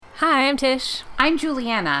I'm Tish. I'm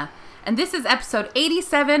Juliana, and this is episode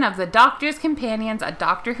 87 of The Doctor's Companions, a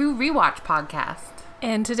Doctor Who rewatch podcast.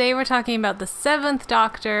 And today we're talking about the 7th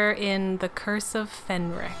Doctor in The Curse of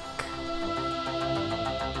Fenric.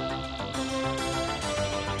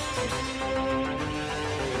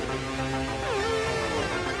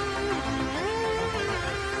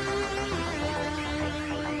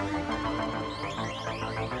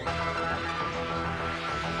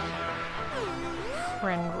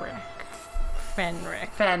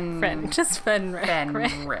 Fenric. Just Fenric.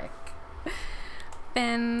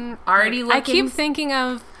 Fenric. Already looking... I keep thinking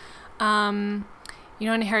of, in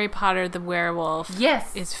Harry Potter, the werewolf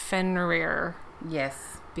is Fenrir.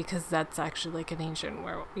 Yes. Because that's actually like an ancient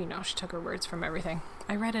werewolf. She took her words from everything.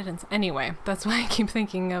 I read it anyway, that's why I keep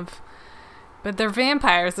thinking of... But they're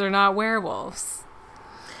vampires, they're not werewolves.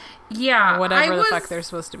 Yeah. Or whatever the fuck they're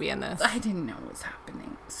supposed to be in this. I didn't know what was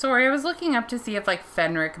happening. Sorry, I was looking up to see if,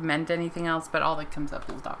 Fenric meant anything else, but all that comes up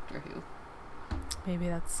is Doctor Who. Maybe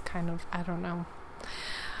that's kind of... I don't know.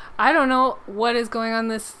 I don't know what is going on in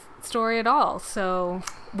this story at all, so...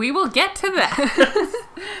 We will get to that.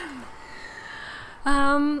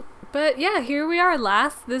 But yeah, here we are.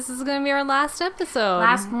 This is going to be our last episode.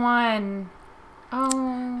 Last one.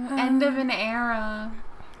 Oh, end of an era.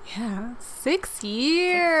 Yeah, 6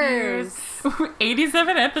 years.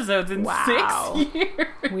 87 episodes in 6 years.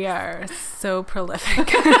 We are so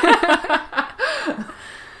prolific.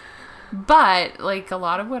 But, a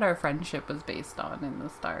lot of what our friendship was based on in the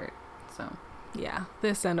start, so. Yeah,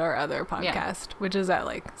 this and our other podcast, which is at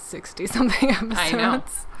 60-something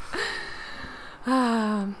episodes.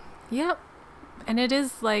 I know. Yep. And it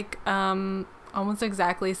is, almost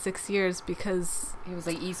exactly 6 years because... It was,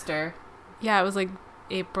 Easter. Yeah, it was,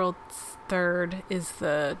 April 3rd is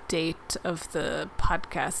the date of the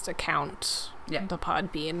podcast account. Yeah. The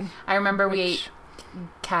Podbean. I remember we ate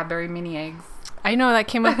Cadbury mini eggs. I know, that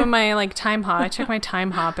came up in my, time hop. I check my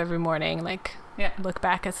time hop every morning, look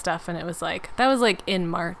back at stuff, and it was, that was, in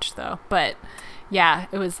March, though. But, yeah,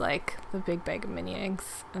 it was, the big bag of mini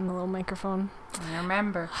eggs and the little microphone. I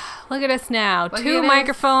remember. Look at us now. Look 2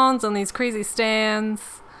 microphones on these crazy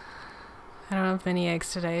stands. I don't have mini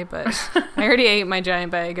eggs today, but I already ate my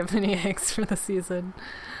giant bag of mini eggs for the season.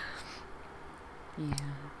 Yeah.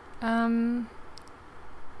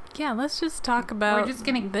 Yeah, let's just talk about this.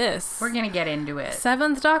 We're going to get into it.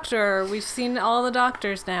 7th Doctor. We've seen all the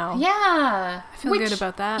Doctors now. Yeah. I feel good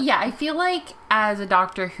about that. Yeah, I feel like as a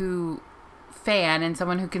Doctor Who fan and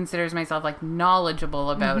someone who considers myself,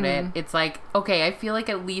 knowledgeable about it, it's okay, I feel like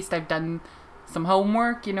at least I've done some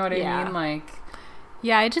homework, you know what I mean?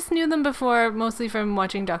 Yeah, I just knew them before, mostly from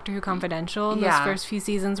watching Doctor Who Confidential, those first few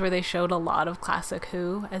seasons where they showed a lot of classic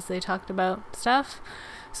Who as they talked about stuff.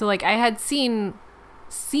 So, I had seen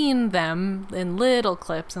them in little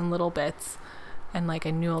clips and little bits, and, I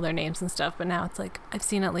knew all their names and stuff, but now it's I've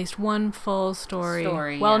seen at least one full story.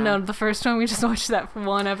 No, the first one we just watched that for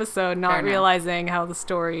one episode, not realizing how the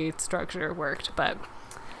story structure worked, but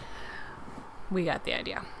we got the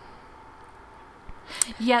idea.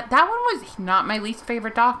 Yeah, that one was not my least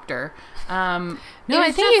favorite Doctor. No,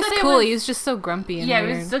 I think he's cool. He was just so grumpy and weird.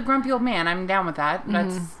 He was a grumpy old man. I'm down with that.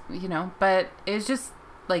 That's, but it's just,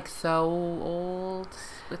 so old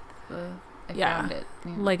with the... I found it.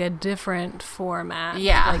 Yeah. A different format.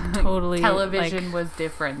 Yeah. Totally. Television was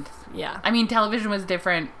different. Yeah. I mean, television was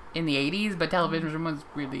different in the 80s, but television was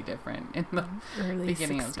really different in the early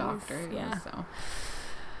beginning 60s. of Doctor. Yeah. So...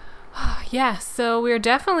 Yeah, so we're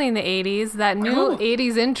definitely in the 80s. That new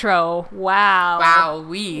 80s intro. Wow.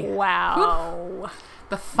 Wow.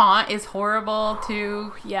 The font is horrible,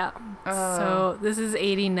 too. Yeah. So this is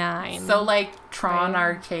 89. So, Tron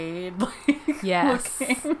Arcade. Yes.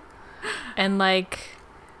 Looking. And,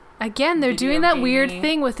 again, they're doing that weird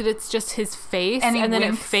thing with it. It's just his face, and then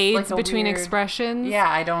it fades between expressions. Yeah,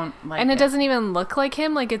 I don't like it. And it doesn't even look like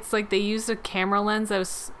him. It's they used a camera lens that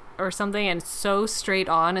was... or something, and it's so straight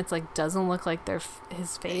on, it's doesn't look like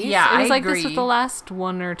his face. Yeah, it was I this agree. with the last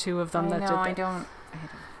one or two of them that did that. I don't.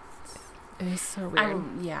 It was so weird.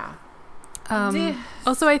 Yeah.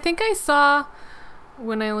 Also, I think I saw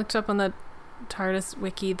when I looked up on the TARDIS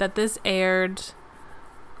wiki that this aired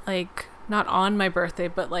not on my birthday,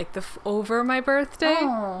 but over my birthday.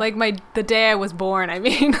 Oh. The day I was born. I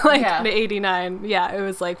mean, the 89. Yeah, it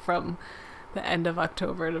was from the end of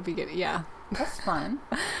October to beginning. Yeah. That's fun.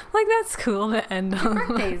 That's cool to end on.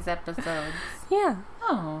 Birthdays episodes. Yeah.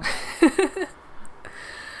 Oh.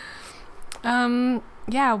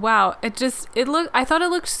 Yeah, wow. I thought it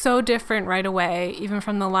looked so different right away, even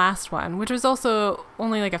from the last one, which was also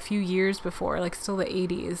only a few years before, still the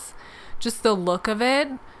 80s. Just the look of it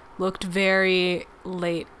looked very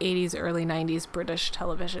late 80s, early 90s British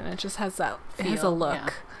television. It just has that, it has a look. Yeah,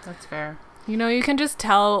 that's fair. You know, you can just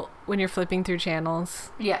tell when you're flipping through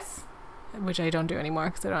channels. Yes. Which I don't do anymore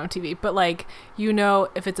because I don't have TV. But, like, you know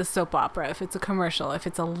if it's a soap opera, if it's a commercial, if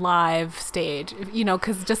it's a live stage, if, you know,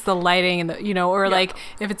 because just the lighting and the, you know, or, like,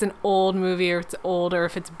 if it's an old movie or it's old or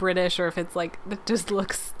if it's British or if it's, like, it just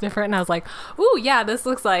looks different. And I was like, ooh, yeah, this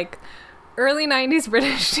looks like early 90s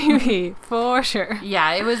British TV for sure.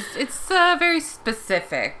 Yeah, it's very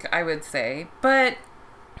specific, I would say. But,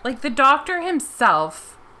 like, the Doctor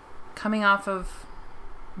himself, coming off of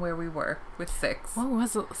where we were with 6. What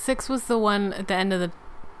was it? 6 was the one at the end of the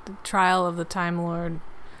trial of the Time Lord.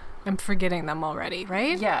 I'm forgetting them already,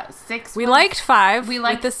 right? Yeah, 6. We liked 5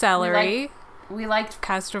 with the celery. We liked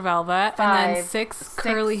Castrovelva. And then 6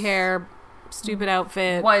 curly hair, stupid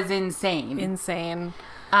outfit. Was insane. Insane.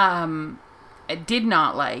 I did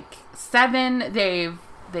not like. 7, they've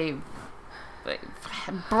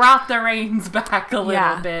brought the reins back a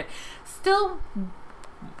little bit. Still,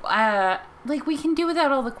 like, we can do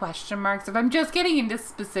without all the question marks. If I'm just getting into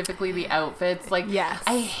specifically the outfits, like, yes.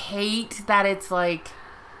 I hate that it's, like,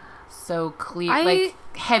 so clear, like,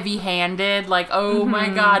 heavy-handed, like, oh my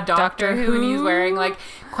god, Doctor Who, and he's wearing, like,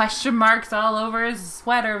 question marks all over his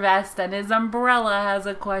sweater vest, and his umbrella has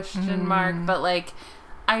a question mark, but, like,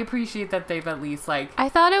 I appreciate that they've at least, like, I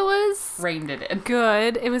thought it was reined it in.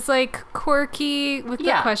 Good. It was, like, quirky with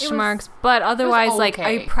the question marks, but otherwise, like,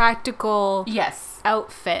 a practical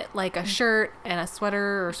outfit, like a shirt and a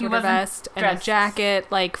sweater or sweater vest and a jacket,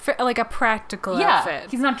 like a practical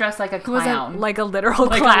outfit. He's not dressed like a clown. He wasn't like a literal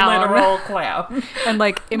clown. A literal clown. And,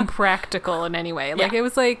 like, impractical in any way. Like, it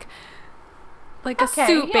was like a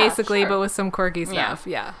suit, basically, but with some quirky stuff.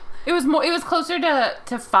 Yeah. It was closer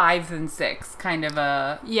to 5 than 6, kind of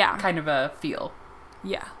a feel.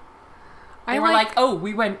 Yeah. They were like, oh,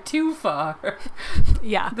 we went too far.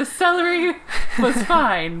 Yeah. The celery was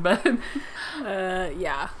fine, but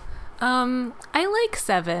yeah. I like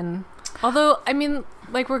 7. Although, I mean,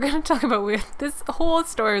 like, we're going to talk about this whole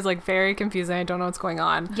story is, like, very confusing. I don't know what's going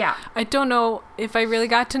on. Yeah. I don't know if I really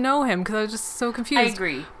got to know him because I was just so confused. I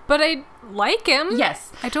agree. But I like him.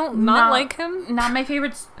 Yes. I don't not like him. Not my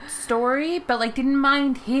favorite story, but, like, didn't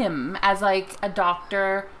mind him as, like, a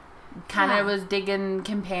doctor. Kind of was digging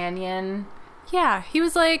companion. Yeah, he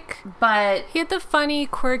was like, but he had the funny,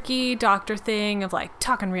 quirky doctor thing of, like,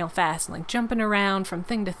 talking real fast and, like, jumping around from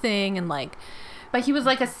thing to thing and, like, but he was,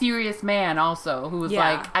 like, a serious man also who was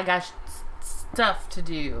like, I got stuff to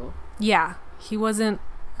do. Yeah, he wasn't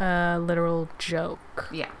a literal joke.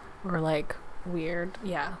 Yeah. Or, like, weird.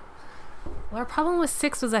 Yeah. Well, our problem with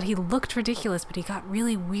 6 was that he looked ridiculous, but he got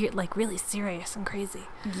really weird, like, really serious and crazy.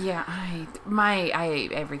 Yeah,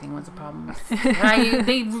 everything was a problem.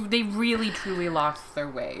 They really truly lost their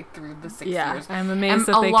way through the 6 years. I'm amazed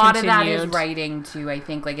that they continued. A lot of that is writing too. I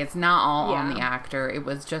think, like, it's not all on the actor. It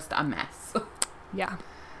was just a mess. Yeah.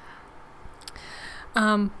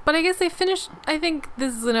 But I guess they finished. I think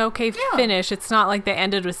this is an okay finish. It's not like they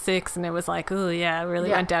ended with 6 and it was like, oh yeah, it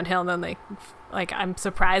really went downhill. And then they, like, I'm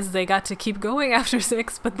surprised they got to keep going after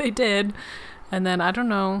 6, but they did. And then I don't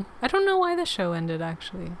know why the show ended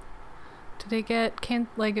actually. Did it get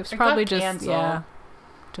like it was probably just canceled.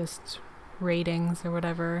 Just ratings or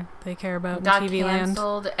whatever they care about in TV land.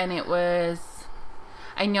 Canceled, and it was.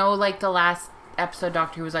 I know, like, the last episode,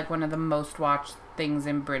 Doctor Who was, like, one of the most watched things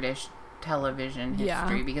in British television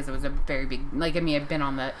history because it was a very big, like, I mean, it'd been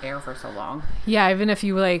on the air for so long. Yeah, even if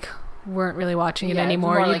you, like, weren't really watching it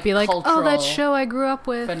anymore, you'd like, be like, oh, that show I grew up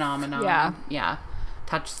with. Phenomenon. Yeah.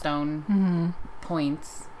 Touchstone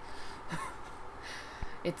points.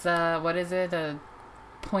 It's what is it? A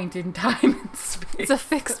point in time and space. It's a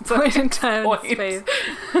fixed point in time and space.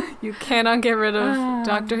 You cannot get rid of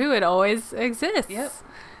Doctor Who. It always exists. Yep.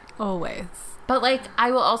 Always. But, like,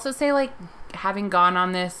 I will also say, like, having gone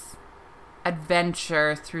on this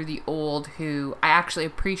adventure through the old Who, I actually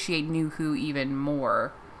appreciate new Who even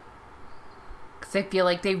more. Because I feel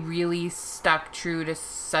like they really stuck true to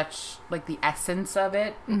such, like, the essence of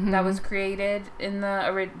it that was created in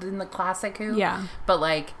the classic Who. Yeah. But,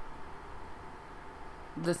 like,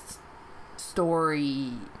 the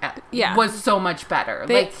story was so much better.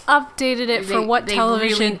 They like, updated it for what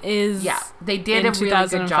television really, is. Yeah, they did a really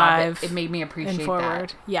good job. It made me appreciate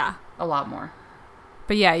that. Yeah, a lot more.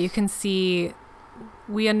 But yeah, you can see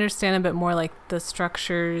we understand a bit more, like, the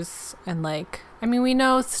structures and, like, I mean, we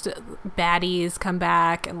know baddies come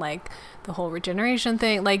back and, like, the whole regeneration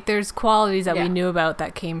thing. Like, there's qualities that we knew about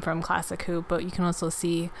that came from classic Who, but you can also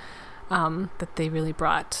see that they really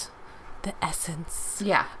brought the essence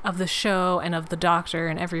of the show and of the Doctor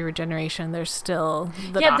and every regeneration. There's still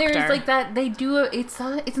the Doctor. There's like that. They do it's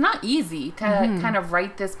not easy to kind of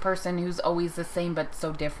write this person who's always the same but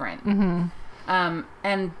so different.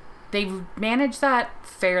 And they've managed that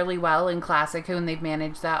fairly well in Classic Who, and they've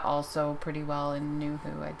managed that also pretty well in New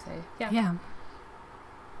Who, I'd say. Yeah.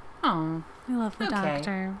 Oh, I love the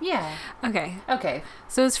Doctor. Yeah. Okay.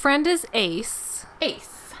 So his friend is Ace.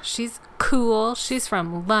 She's cool. She's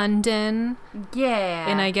from London. Yeah.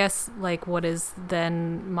 And I guess, like, what is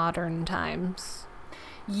then modern times.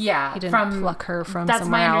 Yeah. He didn't pluck her from somewhere else. That's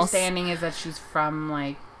my understanding, is that she's from,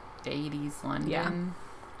 like, the 80s London. Yeah.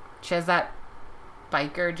 She has that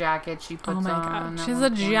biker jacket she puts on. Oh, my God. She's a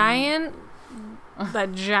giant...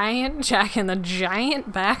 That giant jacket and the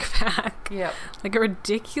giant backpack. Yep. Like a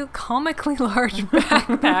ridiculous, comically large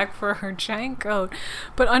backpack for her giant coat.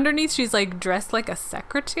 But underneath, she's like dressed like a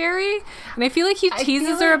secretary. And I feel like he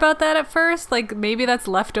teases her about that at first. Like maybe that's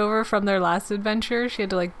left over from their last adventure. She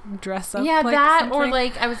had to like dress up. Yeah, like that something. Or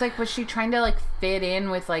like, I was like, was she trying to like fit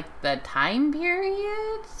in with like the time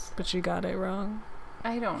period? But she got it wrong.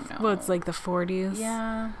 I don't know. Well, it's like the 40s.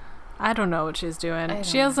 Yeah. I don't know what she's doing.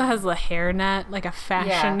 She also has a hairnet, like a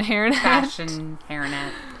fashion hairnet. Fashion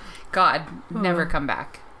hairnet. God, never come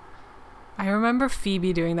back. I remember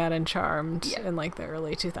Phoebe doing that in Charmed in like the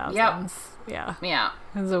early 2000s. Yeah.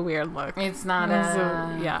 It was a weird look. It's not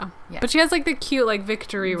yeah. But she has like the cute like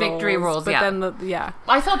victory rolls. But then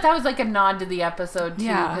I thought that was like a nod to the episode too,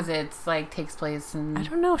 because it's like takes place in I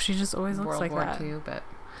don't know. She just always looks World like War that. II, but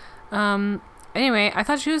anyway, I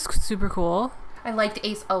thought she was super cool. I liked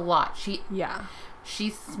Ace a lot.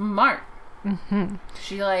 She's smart.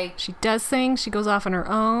 She does things. She goes off on her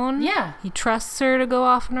own. Yeah. He trusts her to go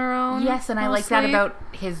off on her own. Yes, and mostly. I like that about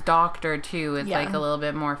his Doctor too. It's like a little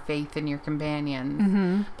bit more faith in your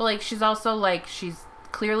companions. But like she's also like she's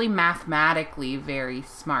clearly mathematically very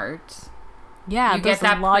smart. Yeah, you get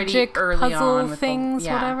that logic early puzzle on with things,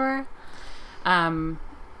 whatever.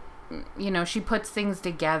 You know, she puts things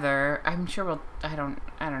together. I'm sure I don't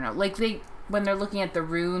know. Like when they're looking at the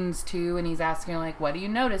runes too, and he's asking her like, what do you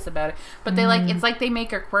notice about it? But they like, it's like they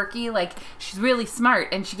make her quirky. Like she's really smart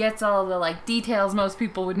and she gets all the like details most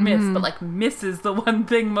people would miss, but like misses the one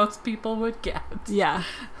thing most people would get. Yeah.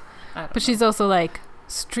 But she's also like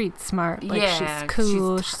street smart. Like she's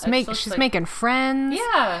cool. She's making friends.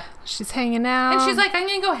 Yeah. She's hanging out. And she's like, I'm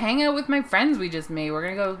going to go hang out with my friends we just made. We're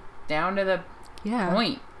going to go down to the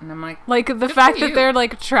point. And I'm like the fact that they're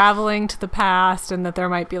like traveling to the past and that there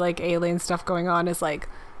might be like alien stuff going on is like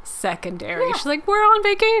secondary. She's like, we're on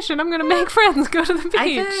vacation. I'm gonna make friends. Go to the beach.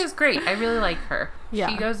 I thought it was great. I really like her. Yeah.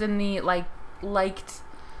 She goes in the like liked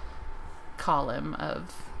column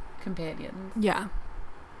of companions. Yeah.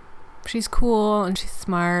 She's cool and she's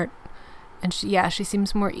smart. And she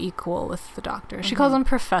seems more equal with the Doctor. She calls him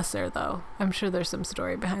Professor, though. I'm sure there's some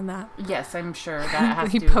story behind that. Yes, I'm sure that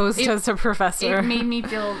has he posed as a professor. It made me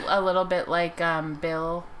feel a little bit like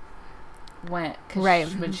Bill when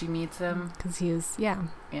she meets him. Because he was,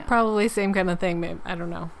 probably same kind of thing. Maybe, I don't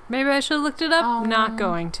know. Maybe I should have looked it up. Not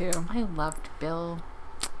going to. I loved Bill.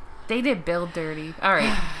 They did Bill dirty. All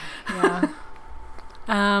right.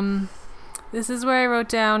 Yeah. This is where I wrote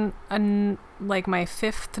down my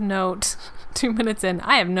fifth note 2 minutes in.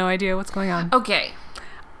 I have no idea what's going on. Okay.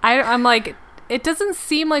 I'm like, it doesn't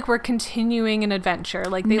seem like we're continuing an adventure.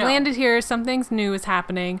 Like they landed here, something's new is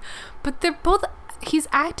happening, but he's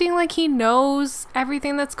acting like he knows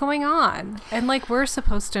everything that's going on. And like we're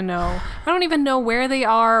supposed to know. I don't even know where they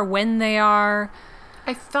are, when they are.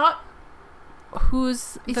 I thought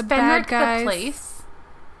who's the bad guys. The place?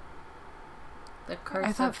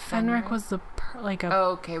 I thought Fenric was the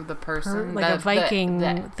the person, a Viking,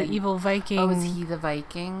 the evil Viking. Oh, is he the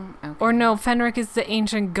Viking? Okay. Or no, Fenric is the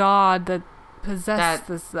ancient god that possessed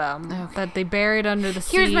that they buried under the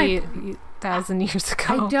sea 1,000 years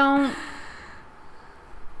ago. I don't.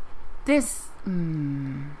 The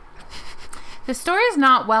story is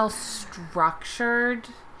not well structured,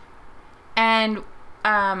 and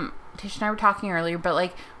Tish and I were talking earlier, but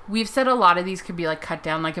like. We've said a lot of these could be like cut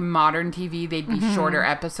down. Like in modern TV, they'd be shorter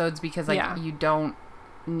episodes because like you don't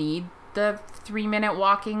need the 3-minute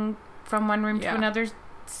walking from one room to another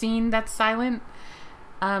scene that's silent.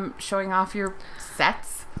 Showing off your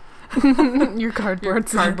sets. your cardboard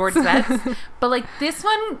sets. But like this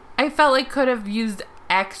one, I felt like could have used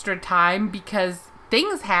extra time because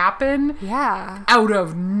things happen out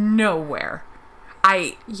of nowhere.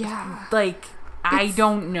 I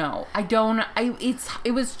don't know.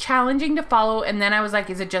 It was challenging to follow, and then I was like,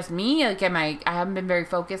 is it just me? Like, I haven't been very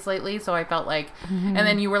focused lately, so I felt like, and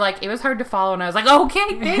then you were like, it was hard to follow, and I was like,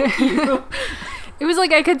 okay, thank you. It was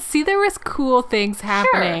like I could see there was cool things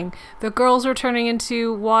happening. Sure. The girls were turning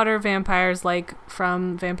into water vampires, like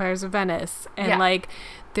from Vampires of Venice. And like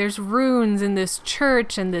there's runes in this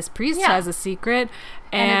church and this priest has a secret.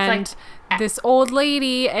 And it's like, this old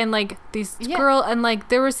lady and like these girl and like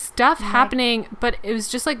there was stuff happening, but it was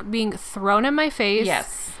just like being thrown in my face.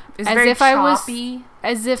 Yes. As if choppy.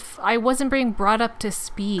 As if I wasn't being brought up to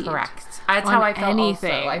speed. Correct. That's how I felt also.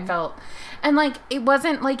 I felt... And, like, it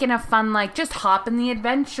wasn't, like, in a fun, like, just hop in the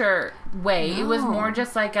adventure way. No. It was more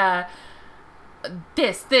just like a...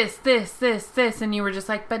 This, and you were just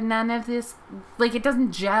like, but none of this... Like, it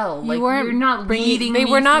doesn't gel. Like, you're not leading me.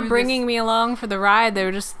 They were not bringing me along for the ride. They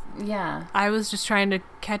were just... Yeah. I was just trying to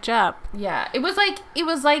catch up. Yeah. It was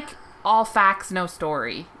like all facts, no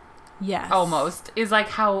story. Yes. Almost is like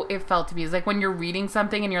how it felt to me. It's like when you're reading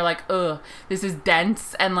something and you're like, ugh, this is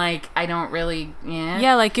dense and like I don't really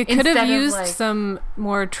Yeah, like it could have used like, some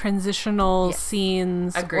more transitional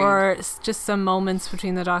scenes or just some moments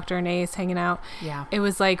between the Doctor and Ace hanging out. Yeah. It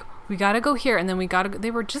was like we gotta go here and then we gotta go. They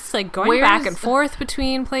were just like going back and forth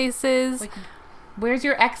between places. Like, where's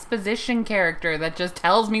your exposition character that just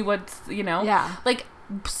tells me what's, Yeah. Like,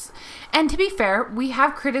 and to be fair, we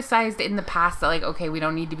have criticized in the past that, like, okay, we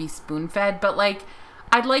don't need to be spoon-fed, but, like,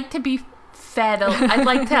 I'd like to be fed. I'd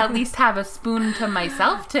like to at least have a spoon to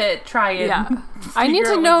myself to try and I need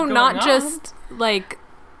to know not just, like,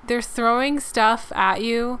 they're throwing stuff at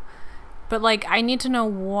you, but, like, I need to know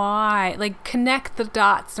why. Like, connect the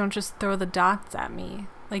dots. Don't just throw the dots at me.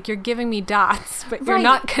 Like, you're giving me dots, but you're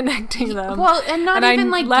not connecting them. Well, and not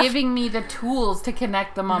even, giving me the tools to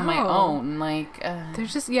connect them on my own. Like,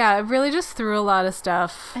 there's just, it really just threw a lot of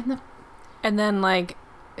stuff. And then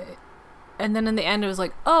in the end, it was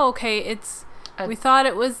like, oh, okay, we thought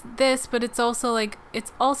it was this, but it's also, like,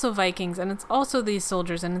 it's also Vikings, and it's also these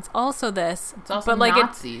soldiers, and it's also this. It's also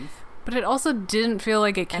Nazis. But it also didn't feel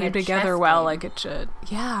like it came together well, like it should.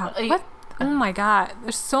 Yeah. What? Oh, my God.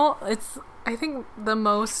 It's... I think the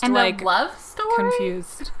most, and like, the love story?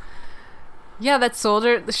 Confused. Yeah, that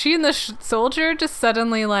soldier, she and the soldier just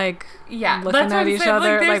suddenly, like, looking at each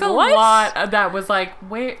other. Like, there's a lot that was like,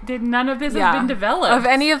 where did none of this have been developed? Of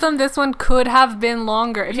any of them, this one could have been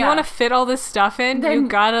longer. If you want to fit all this stuff in, then you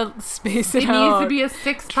gotta space it out. It needs to be a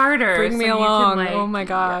 6-parter. Bring me along. Oh my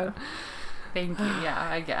God. Yeah. Thank you.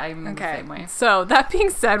 Yeah, I'm the same way. So, that being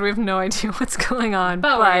said, we have no idea what's going on.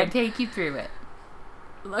 But we're going to take you through it.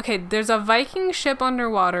 Okay, there's a Viking ship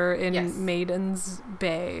underwater in Maiden's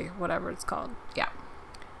Bay, whatever it's called. Yeah.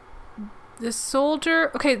 The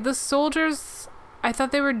soldiers, I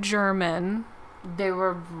thought they were German. They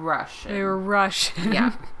were Russian.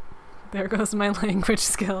 Yeah. There goes my language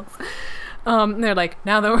skills. They're like,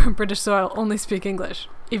 now that we're in British soil, only speak English,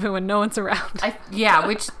 even when no one's around.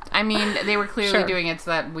 Which, I mean, they were clearly doing it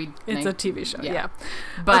so that it's a TV show, yeah.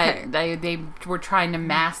 But they were trying to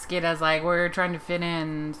mask it as, like, we're trying to fit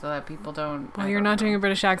in so that people don't... Well, you're not doing a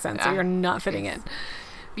British accent, so you're not fitting in.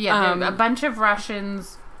 Yeah, a bunch of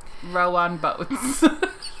Russians row on boats.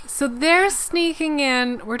 So they're sneaking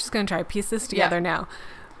in... We're just going to try to piece this together now.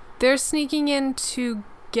 They're sneaking in to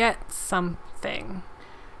get something.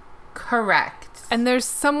 Correct. And there's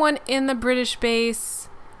someone in the British base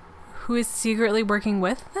who is secretly working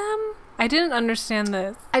with them? I didn't understand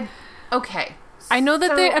this. Okay. I know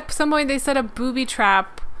that they at some point they set a booby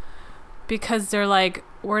trap because they're like,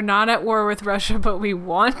 we're not at war with Russia, but we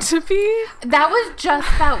want to be. That was just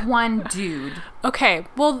that one dude. Okay.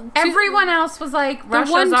 Well, everyone else was like,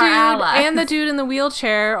 Russia's our ally. And the dude in the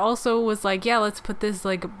wheelchair also was like, yeah, let's put this,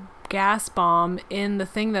 like, gas bomb in the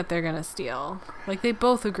thing that they're gonna steal. Like, they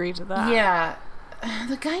both agreed to that. Yeah.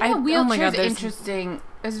 The guy in the wheelchair is interesting.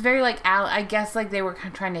 It was very, like, I guess, like, they were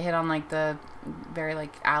trying to hit on, like, the very,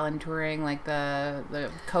 like, Alan Turing, like,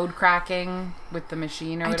 the code cracking with the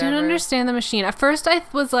machine or whatever. I didn't understand the machine. At first, I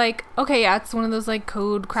was like, okay, yeah, it's one of those, like,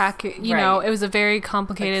 code cracking, you know, it was a very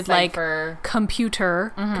complicated, like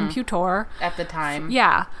computer. At the time.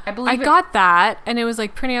 Yeah. I got that, and it was,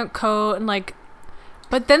 like, printing out code and, like,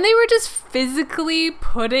 but then they were just physically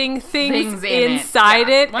putting things inside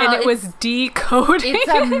it, well, and it was decoding. It's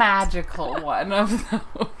a magical one of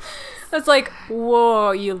those. It's like,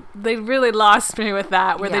 whoa, they really lost me with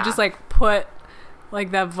that, where they just, like, put,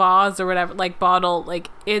 like, that vase or whatever, like, bottle, like,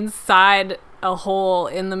 inside a hole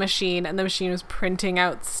in the machine, and the machine was printing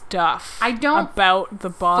out stuff about the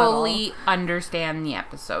bottle. Fully understand the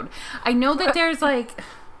episode. I know that there's, like...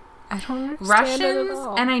 I don't understand Russians, it at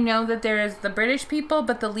all. And I know that there is the British people,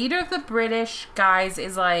 but the leader of the British guys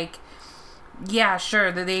is like, yeah, sure,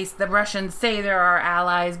 the Russians say they're our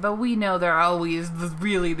allies, but we know they're always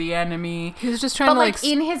really the enemy. He was just trying to, like,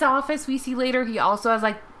 in his office, we see later, he also has,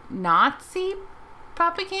 like, Nazi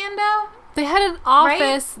propaganda. They had an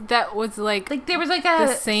office that was like there was like the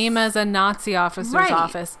same as a Nazi officer's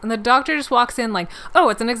office, and the doctor just walks in like, oh,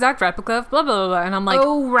 it's an exact replica of blah blah blah, blah. And I'm like,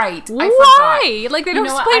 oh right, why? Like they don't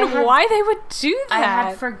explain why they would do that. I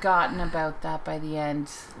had forgotten about that by the end,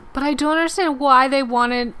 but I don't understand why they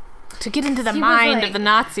wanted to get into the mind of the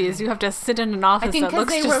Nazis. You have to sit in an office that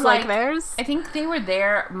looks just like theirs. I think they were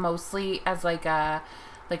there mostly as like a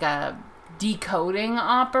decoding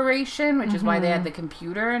operation, which is why they had the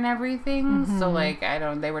computer and everything. So like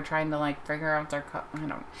they were trying to like figure out their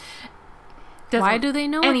why do they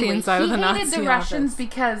know what the inside of the Nazi hated the Russians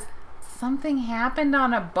because something happened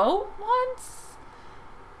on a boat once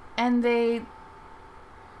and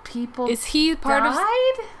people is he part died?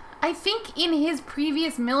 of I think in his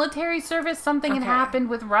previous military service something had happened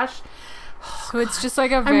with Russia. So it's just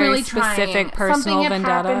like a very specific personal vendetta. Something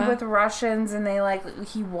had happened with Russians, and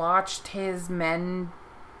he watched his men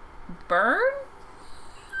burn.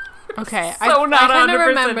 Okay, I kind of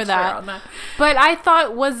remember that. But I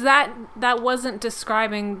thought that wasn't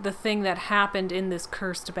describing the thing that happened in this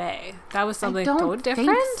cursed bay. That was something totally different.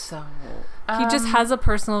 I don't think so. He just has a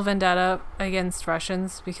personal vendetta against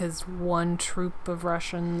Russians because one troop of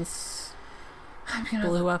Russians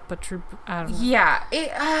blew up a troop. I don't know. Yeah,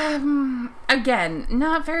 it again,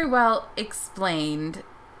 not very well explained.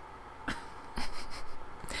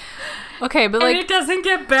 Okay, but like it doesn't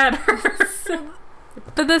get better.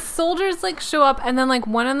 But the soldiers like show up, and then like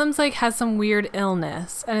one of them's like has some weird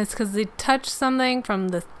illness, and it's because they touched something from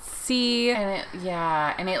the sea. And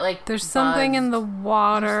it like there's something in the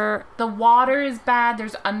water. The water is bad.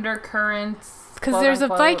 There's undercurrents. Because there's a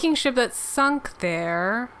Viking ship that sunk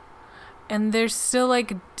there. And there's still,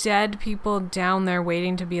 like, dead people down there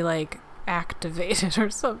waiting to be, like, activated or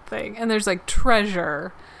something. And there's, like,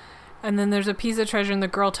 treasure. And then there's a piece of treasure, and the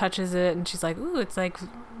girl touches it, and she's like, ooh, it's, like,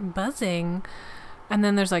 buzzing. And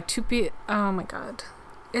then there's, like, oh, my God.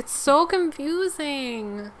 It's so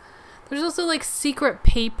confusing. There's also, like, secret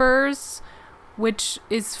papers, which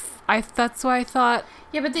is... that's why I thought...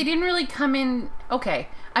 Yeah, but they didn't really come in... Okay,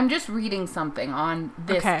 I'm just reading something on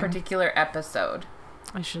this particular episode.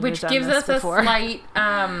 Which gives us a slight,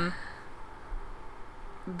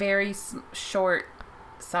 very short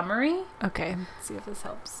summary. Okay, let's see if this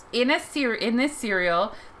helps. In this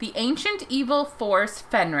serial, the ancient evil force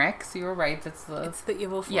Fenric, so you were right, it's the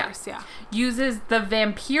evil force, yeah. Uses the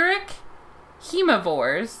vampiric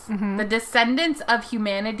hemivores, the descendants of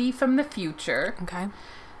humanity from the future,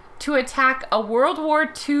 to attack a World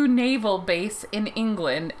War II naval base in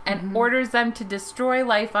England and orders them to destroy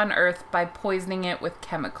life on Earth by poisoning it with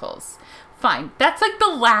chemicals. Fine. That's like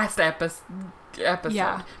the last episode.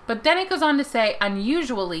 Yeah. But then it goes on to say,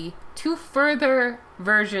 unusually, 2 further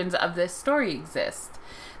versions of this story exist.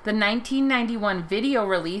 The 1991 video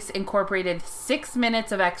release incorporated 6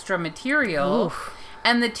 minutes of extra material. Oof.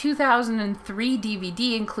 And the 2003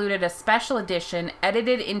 DVD included a special edition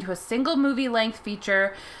edited into a single movie-length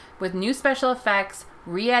feature with new special effects,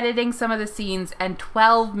 re-editing some of the scenes, and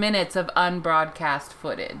 12 minutes of unbroadcast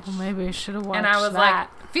footage. Well, maybe I should have watched that. And I was like,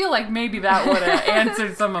 feel like maybe that would have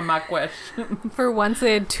answered some of my questions. For once,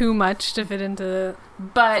 they had too much to fit into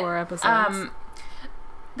 4 episodes.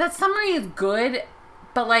 That summary is good,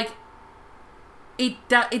 but like,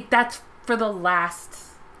 that's for the last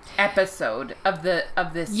episode of this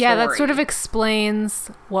yeah story. That sort of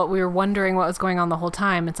explains what we were wondering what was going on the whole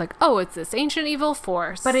time. It's like, oh, it's this ancient evil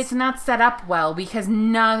force, but it's not set up well because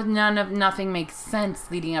nothing makes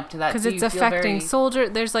sense leading up to that because it's affecting soldier.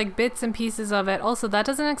 There's like bits and pieces of it. Also, that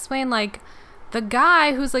doesn't explain like the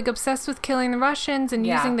guy who's like obsessed with killing the Russians and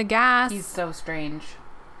using the gas. He's so strange.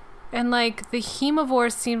 And like the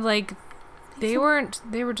hemivores seemed like they were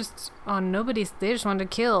just on nobody's. They just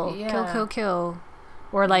wanted to kill.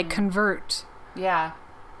 Or, like, convert. Yeah.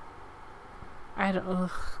 I don't know.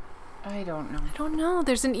 I don't know.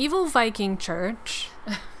 There's an evil Viking church.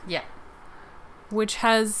 Yeah. Which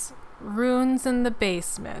has runes in the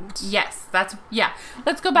basement. Yes, Let's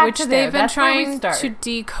go back to there. Which they've been trying to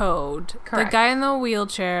decode. Correct. The guy in the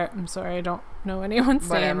wheelchair, I'm sorry, I don't know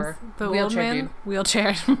anyone's names. The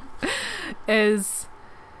wheelchair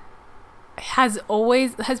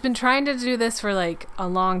has been trying to do this for like a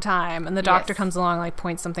long time, and the doctor comes along, like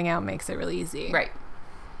points something out, makes it really easy. Right.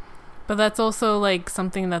 But that's also like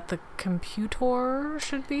something that the computer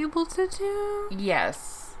should be able to do.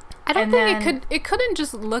 Yes. I don't think it couldn't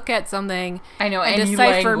just look at something and any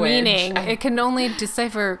decipher language. Meaning. It can only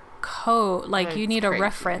decipher code. Like you need a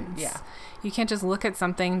reference. Yeah. You can't just look at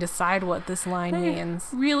something, decide what this line means.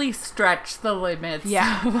 Really stretch the limits.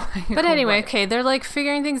 Yeah. But anyway, okay, they're like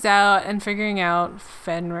figuring things out and figuring out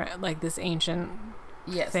Fenric, like this ancient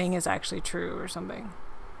thing is actually true or something.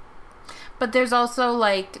 But there's also,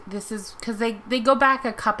 like, this is... Because they go back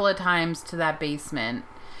a couple of times to that basement.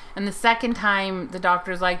 And the second time, the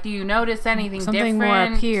doctor's like, do you notice anything Something different? Something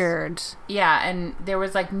more appeared. Yeah, and there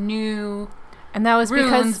was, like, new... And that was runes,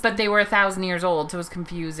 because... but they were 1,000 years old, so it was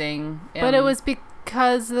confusing. But it was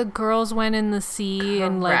because the girls went in the sea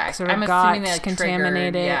and, like, sort of got they, like,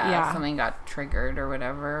 contaminated. Yeah, something got triggered or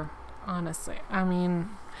whatever. Honestly. I mean...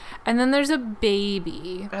 And then there's a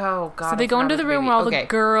baby. Oh, God. So they go into the room where all the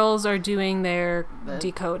girls are doing their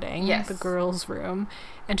decoding. Yes. The girls' room.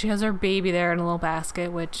 And she has her baby there in a little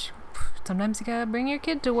basket, which sometimes you gotta bring your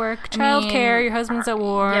kid to work. Childcare, your husband's at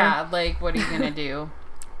war. Yeah, like, what are you gonna do?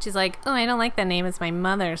 She's like, oh, I don't like that name. It's my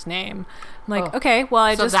mother's name. I'm like, okay, well,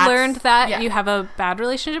 I just learned that you have a bad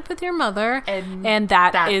relationship with your mother. And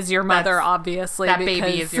that is your mother, obviously. That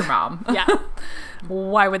baby is your mom. Yeah.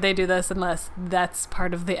 Why would they do this unless that's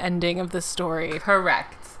part of the ending of the story?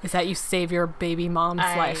 Correct. Is that you save your baby mom's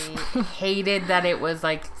life. I hated that it was,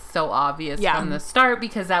 like, so obvious from the start,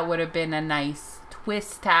 because that would have been a nice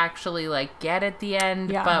twist to actually, like, get at the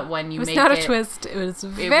end. Yeah. But when you make it... It was not a twist. It was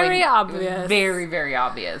very obvious. Very, very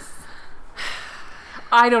obvious.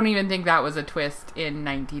 I don't even think that was a twist in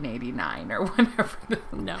 1989 or whenever.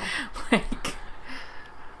 No. Like...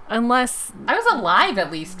 Unless... I was alive,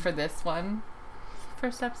 at least, for this one.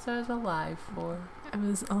 First episode I was alive for. I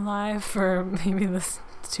was alive for maybe the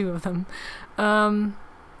two of them.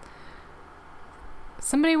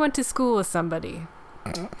 Somebody went to school with somebody.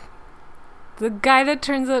 The guy that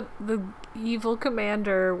turns out the evil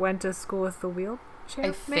commander went to school with the wheelchair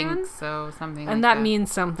man? Think so, something and like that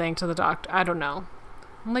means something to the doctor. I don't know.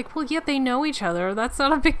 I'm like, well, yeah, they know each other. That's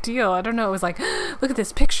not a big deal. I don't know. It was like, look at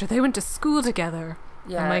this picture. They went to school together.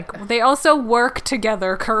 Yeah. I'm like, well, they also work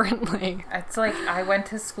together currently. It's like, I went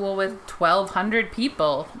to school with 1,200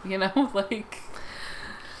 people, you know, like...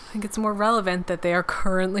 I think it's more relevant that they are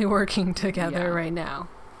currently working together right now.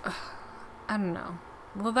 I don't know.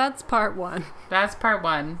 Well, that's part one. That's part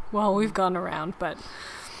one. Well, we've gone around, but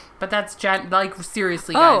that's, like,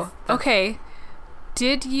 seriously, guys. Oh, okay.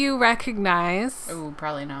 Did you recognize... Oh,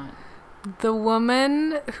 probably not. The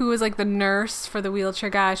woman who was, like, the nurse for the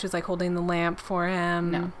wheelchair guy, she was, like, holding the lamp for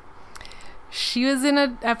him. No. She was in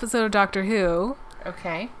an episode of Doctor Who.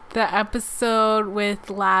 Okay. The episode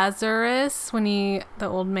with Lazarus when the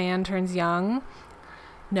old man turns young.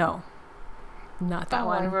 No. Not that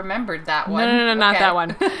one. I remembered that one. No, not that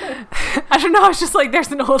one. I don't know. I was just like,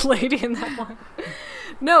 there's an old lady in that one.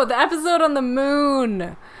 No, the episode on the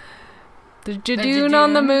moon. The Jadoon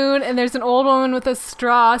on the moon, and there's an old woman with a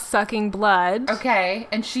straw sucking blood. Okay,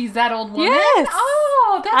 and she's that old woman? Yes!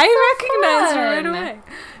 Oh, that's I recognized her right away.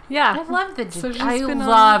 Yeah. I love the Jadoon. So I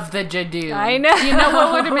love the Jadoon. I know. You know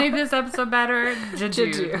what would have made this episode better?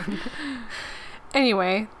 Jadoon.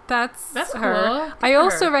 Anyway, that's her. Cool. I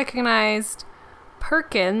also recognized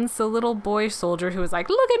Perkins, the little boy soldier who was like,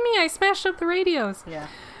 look at me, I smashed up the radios. Yeah.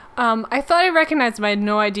 I thought I recognized him. I had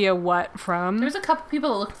no idea what from. There was a couple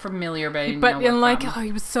people that looked familiar, but I didn't know what like, from. Oh,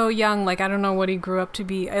 he was so young. Like, I don't know what he grew up to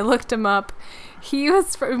be. I looked him up. He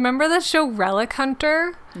was, remember the show Relic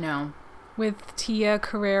Hunter? No. With Tia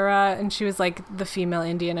Carrera, and she was like the female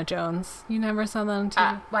Indiana Jones. You never saw that on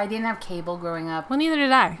TV? Well, I didn't have cable growing up. Well, neither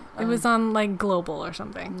did I. It was on like Global or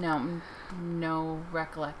something. No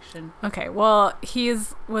recollection. Okay, well,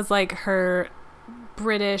 was like her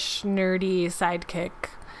British nerdy sidekick.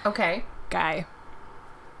 Okay. Guy.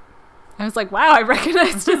 I was like, wow, I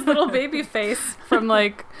recognized his little baby face from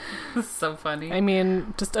like... That's so funny. I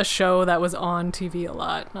mean, just a show that was on TV a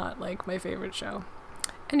lot, not like my favorite show.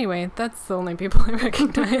 Anyway, that's the only people I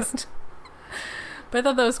recognized. But I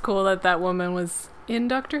thought that was cool that woman was in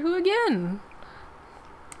Doctor Who again.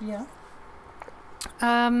 Yeah.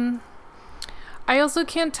 I also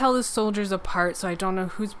can't tell the soldiers apart, so I don't know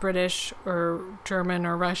who's British or German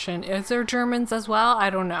or Russian. Is there Germans as well? I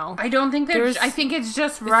don't know. I don't think there's... I think it's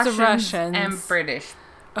just Russians and British.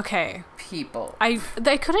 Okay. People. I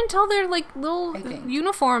couldn't tell their like little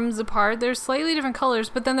uniforms apart. They're slightly different colors,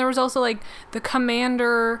 but then there was also like the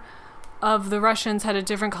commander of the Russians had a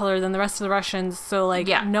different color than the rest of the Russians. So like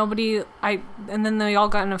nobody... And then they all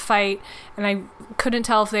got in a fight, and I couldn't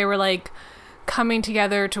tell if they were like... coming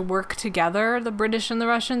together to work together, the British and the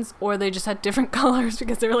Russians, or they just had different colors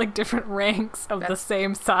because they were like different ranks of the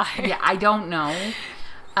same side. Yeah, I don't know.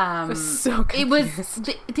 I was so confused.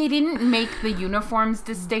 They didn't make the uniforms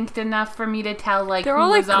distinct enough for me to tell like they're who all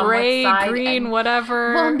like was on gray, what side green,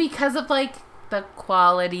 whatever. Well, and because of like the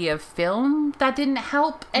quality of film, that didn't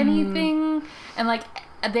help anything, and like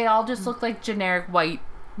they all just looked like generic white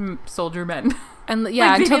soldier men. And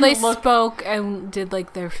until they spoke and did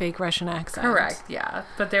like their fake Russian accent. Correct, yeah.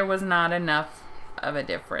 But there was not enough of a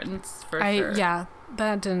difference for sure. Yeah,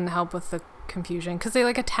 that didn't help with the confusion because they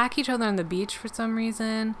like attack each other on the beach for some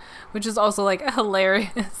reason, which is also like a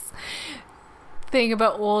hilarious thing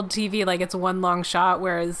about old TV. Like it's one long shot,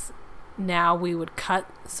 whereas now we would cut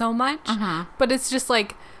so much. But it's just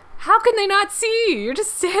like, how can they not see you? You're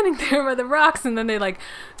just standing there by the rocks, and then they like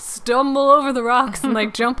stumble over the rocks and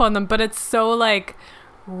like jump on them. But it's so like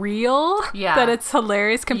real that it's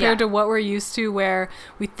hilarious compared to what we're used to, where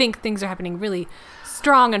we think things are happening really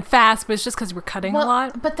strong and fast, but it's just because we're cutting a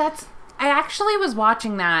lot. But I actually was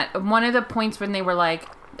watching that. One of the points when they were like,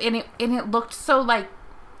 and it looked so like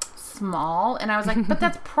small, and I was like, but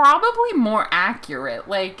that's probably more accurate.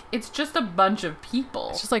 Like, it's just a bunch of people.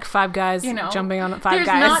 It's just like five guys jumping on five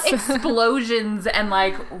guys. There's not explosions and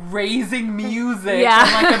like raising music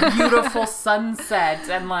and like a beautiful sunset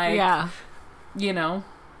and like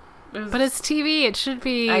but it's TV. It should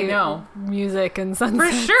be music and sunset.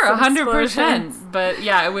 For sure, 100%. But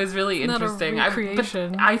yeah, it was really interesting.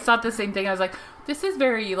 I thought the same thing. I was like, this is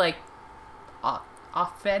very like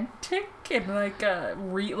authentic and like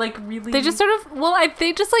really. They just sort of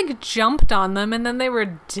they just like jumped on them and then they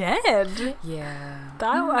were dead. Yeah.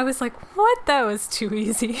 I was like, what? That was too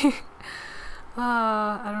easy.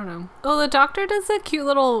 I don't know. Oh, the doctor does a cute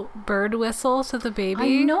little bird whistle to the baby.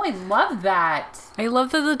 I know, I love that. I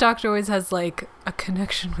love that the doctor always has like a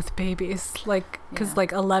connection with babies, like because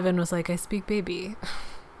like 11 was like, I speak baby.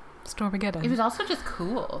 Stormageddon. It was also just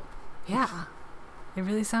cool. Yeah, it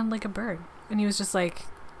really sounded like a bird, and he was just like,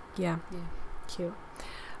 yeah. Cute.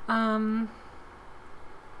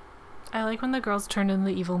 I like when the girls turn into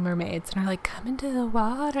the evil mermaids and are like, come into the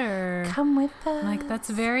water. Come with us. Like, that's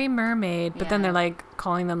very mermaid. But then they're like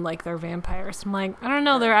calling them like they're vampires. I'm like, I don't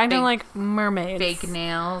know. They're acting like mermaids. Fake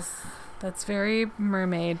nails. That's very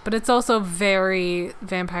mermaid. But it's also very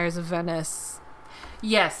Vampires of Venice.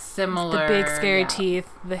 Yes, similar. The big scary teeth,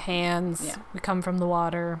 the hands. Yeah. We come from the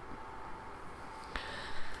water.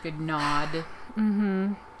 Good nod.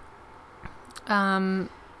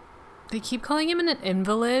 They keep calling him an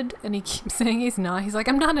invalid, and he keeps saying he's not. He's like,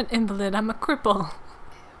 I'm not an invalid, I'm a cripple.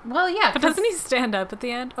 Well, yeah. But doesn't he stand up at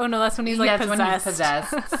the end? Oh, no, that's when he's like possessed. When he's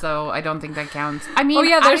possessed, so I don't think that counts. I mean,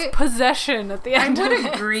 there's possession at the end.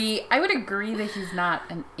 I would agree that he's not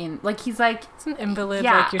he's like... It's an invalid,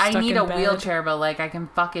 yeah, like you're stuck in bed. I need a wheelchair, but like I can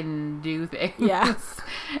fucking do things. Yeah.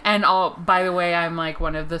 And by the way, I'm like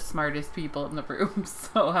one of the smartest people in the room,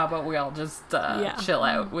 so how about we all just chill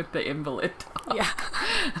out with the invalid talk? Yeah.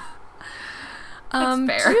 That's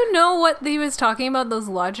fair. Do you know what he was talking about? Those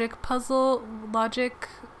logic,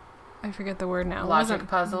 I forget the word now. Logic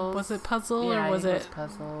puzzles. Was it puzzle or was it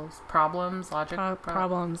puzzles? Problems, logic.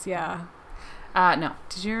 Problems, yeah. No.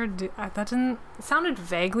 Did you ever that didn't... It sounded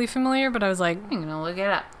vaguely familiar, but I was like... I'm gonna look it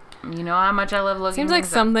up. You know how much I love looking Seems like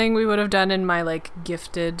something we would have done in my like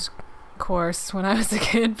gifted course when I was a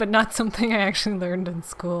kid, but not something I actually learned in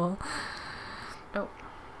school. Oh.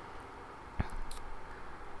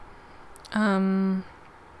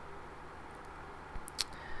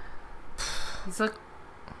 These look...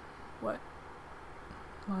 What?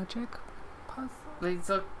 Logic? Puzzle? These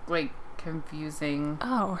look like confusing.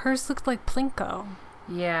 Oh, hers looked like Plinko.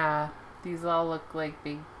 Yeah. These all look like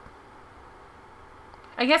big...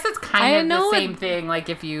 I guess it's kind of the same thing, like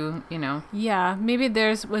if you know. Yeah, maybe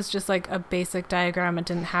theirs was just like a basic diagram. It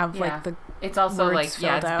didn't have like the It's also words like, filled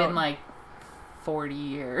yeah, it's out. been like 40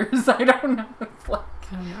 years. I don't know. It's like...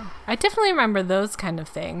 I don't know. I definitely remember those kind of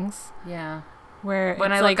things. Yeah. Where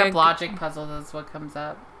when it's I like look up logic puzzle, that's what comes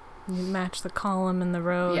up. You match the column and the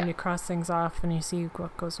row, and you cross things off, and you see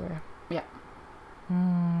what goes where. Yeah.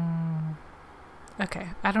 Okay,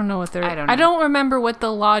 I don't know what they're... I don't remember what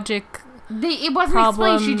the logic... It wasn't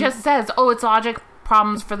explained. She just says, "Oh, it's logic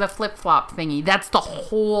problems for the flip-flop thingy." That's the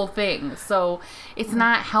whole thing. So it's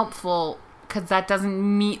not helpful because that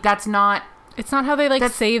doesn't mean that's not. It's not how they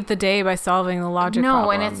save the day by solving the logic problem.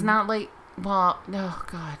 No, and it's not like... Well, oh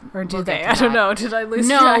god. Or do they? I don't know. Did I lose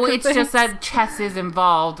track No, of it's things? just that chess is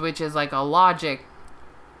involved, which is like a logic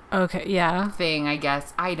thing, I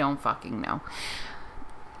guess. I don't fucking know.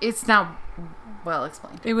 It's not well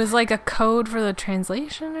explained. It was like a code for the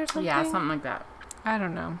translation or something? Yeah, something like that. I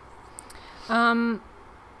don't know.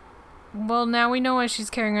 Well, now we know why she's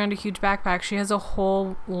carrying around a huge backpack. She has a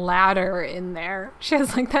whole ladder in there. She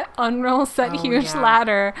has like that unroll set huge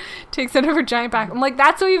ladder. Takes it over giant back. I'm like,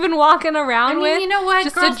 that's what you've been walking around with? You know what?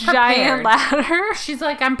 Just Girl's a giant ladder. She's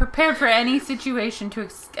like, I'm prepared for any situation to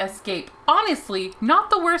escape. Honestly, not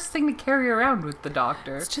the worst thing to carry around with the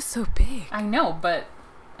doctor. It's just so big. I know, but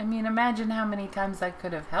I mean, imagine how many times that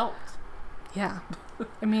could have helped. Yeah.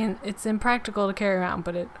 I mean, it's impractical to carry around,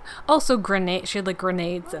 but it... Also, she had, like,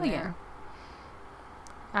 grenades in there.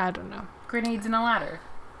 I don't know. Grenades and a ladder.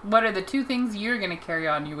 What are the two things you're going to carry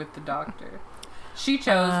on you with the doctor? She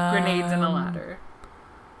chose grenades and a ladder.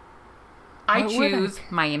 I choose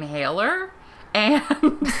my inhaler and...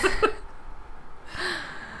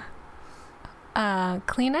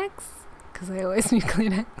 Kleenex, because I always need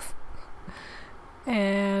Kleenex.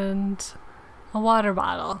 And a water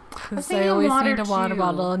bottle, because I always need a water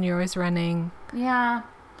bottle and you're always running. Yeah.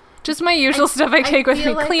 Just my usual stuff I take with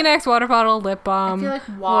me. Like Kleenex, water bottle, lip balm, I feel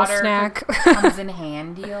like water snack. comes in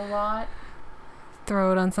handy a lot.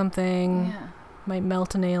 Throw it on something. Yeah. Might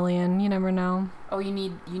melt an alien. You never know. Oh, you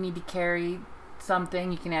need to carry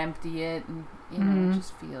something. You can empty it, and it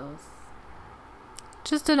just feels.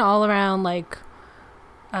 Just an all around like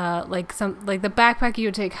the backpack you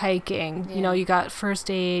would take hiking. Yeah. You know, you got first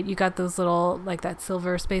aid. You got those little like that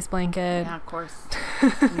silver space blanket. Yeah, of course.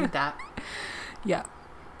 You need that. Yeah.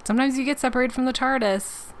 Sometimes you get separated from the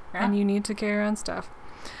TARDIS and you need to carry around stuff.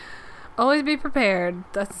 Always be prepared.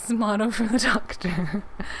 That's the motto for the Doctor.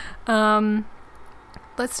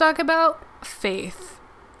 Let's talk about faith.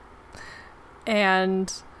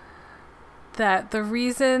 And that the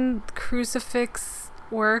reason crucifix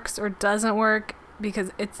works or doesn't work,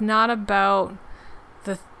 because it's not about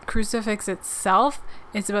the crucifix itself.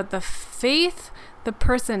 It's about the faith the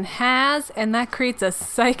person has, and that creates a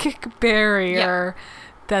psychic barrier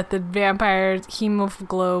that the vampires'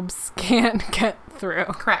 hemoglobes can't get through.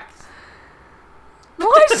 Correct.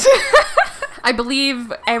 What? I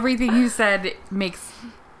believe everything you said makes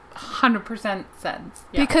 100% sense.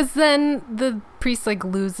 Yeah. Because then the priest like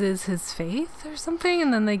loses his faith or something,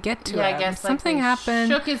 and then they get to him. I guess something happened.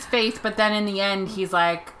 Shook his faith, but then in the end, he's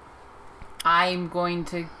like, "I'm going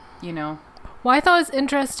to, Well, I thought it was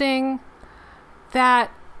interesting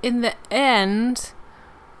that in the end,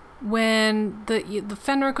 when the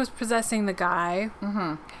Fenric was possessing the guy,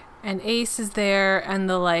 and Ace is there, and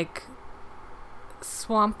the like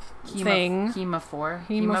swamp thing, Hemivore,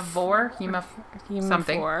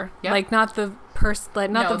 something, like not the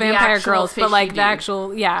the vampire girls, but like the actual,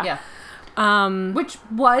 which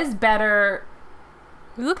was better.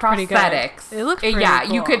 It looked prosthetics. Pretty good. It looked pretty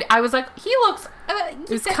cool. You could. I was like, he looks.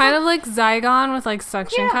 It's kind of like Zygon with like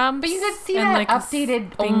suction cups, but you could see and that like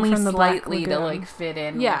updated only slightly to like fit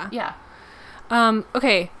in. Yeah.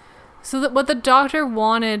 Okay, so what the Doctor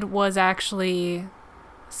wanted was actually,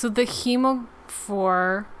 so the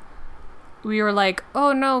hemophore, we were like,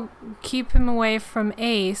 oh no, keep him away from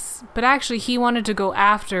Ace, but actually he wanted to go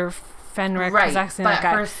after Fenric, right? But that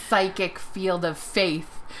guy. Her psychic field of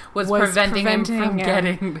faith was preventing him from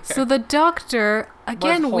getting there. So the Doctor,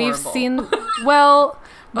 again, we've seen, well,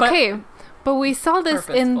 okay, but we saw this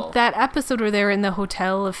in that episode where they were in the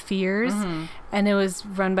Hotel of Fears, and it was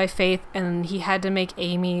run by Faith, and he had to make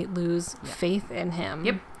Amy lose faith in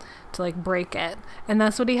him to like break it. And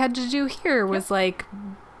that's what he had to do here, was like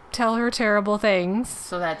tell her terrible things.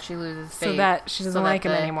 So that she loses faith. So that she doesn't like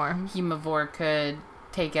him anymore. Hemivore could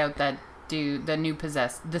take out that dude,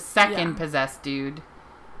 the second possessed dude.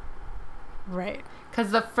 Right.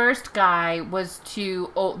 Because the first guy was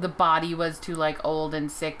too old, the body was too like old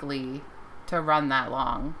and sickly to run that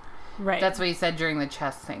long. Right. That's what he said during the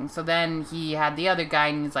chest thing. So then he had the other guy,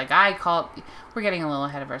 and he's like, we're getting a little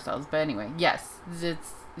ahead of ourselves, but anyway, yes,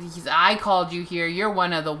 I called you here. You're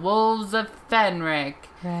one of the wolves of Fenric.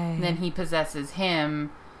 Right. And then he possesses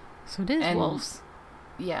him. So it is wolves.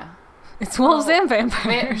 Yeah. It's wolves and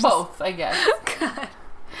vampires. Both, I guess. God.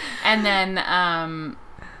 And then,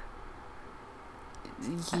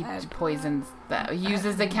 he poisons that. He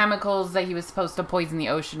uses the chemicals that he was supposed to poison the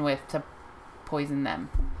ocean with to poison them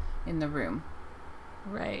in the room.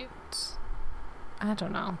 Right. I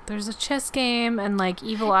don't know. There's a chess game and like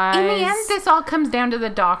evil eyes. In the end, this all comes down to the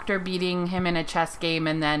Doctor beating him in a chess game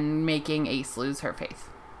and then making Ace lose her faith.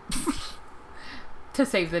 To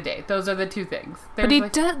save the day. Those are the two things. But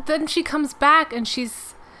then she comes back and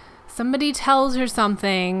somebody tells her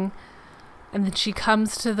something, and then she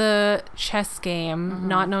comes to the chess game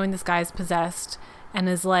not knowing this guy's possessed, and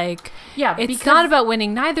is like, it's not about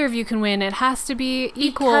winning. Neither of you can win. It has to be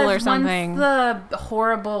equal or something. Once the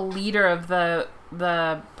horrible leader of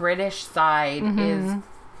the British side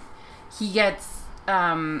he gets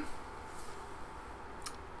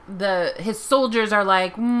his soldiers are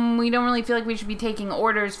like, we don't really feel like we should be taking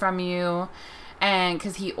orders from you, and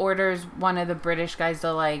because he orders one of the British guys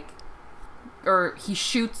to like, or he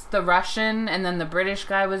shoots the Russian, and then the British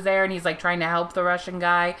guy was there, and he's like trying to help the Russian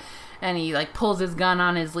guy, and he like pulls his gun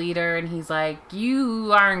on his leader, and he's like,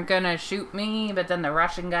 you aren't gonna shoot me, but then the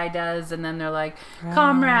Russian guy does, and then they're like,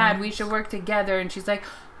 comrade, we should work together, and she's like,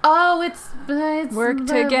 oh, it's work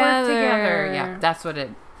together. Yeah, that's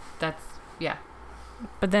yeah.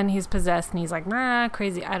 But then he's possessed and he's like, nah,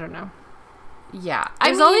 crazy. I don't know. Yeah.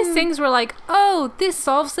 There's all these things where like, oh, this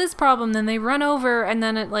solves this problem. Then they run over and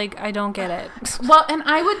then it like, I don't get it. Well, and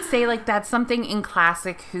I would say like that's something in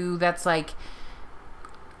classic Who that's like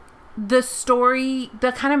the story,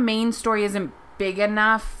 the kind of main story isn't big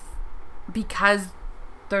enough because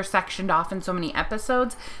they're sectioned off in so many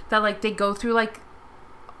episodes that like they go through like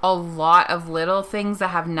a lot of little things that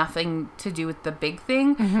have nothing to do with the big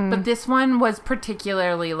thing. Mm-hmm. But this one was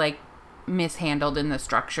particularly like mishandled in the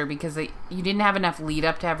structure because you didn't have enough lead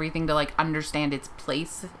up to everything to like understand its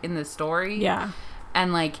place in the story. Yeah.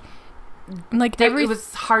 And like it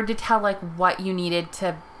was hard to tell like what you needed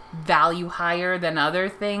to value higher than other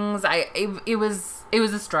things. It was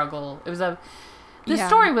a struggle. The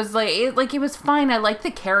story was it was fine. I liked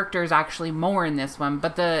the characters actually more in this one,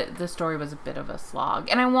 but the story was a bit of a slog.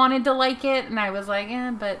 And I wanted to like it, and I was like,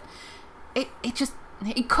 but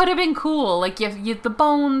it could have been cool. Like you the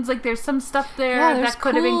bones, like there's some stuff there that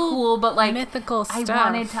could have been cool, but like mythical stuff. I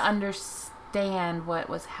wanted to understand what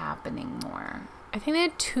was happening more. I think they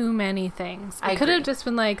had too many things. It could have just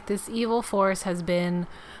been like, this evil force has been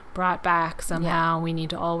brought back somehow. Yeah. We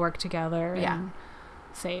need to all work together and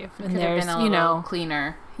save. And there's,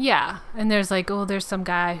 cleaner. Yeah. And there's like, there's some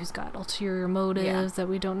guy who's got ulterior motives that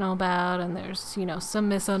we don't know about. And there's, some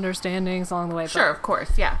misunderstandings along the way. Sure, of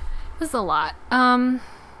course. Yeah. It was a lot.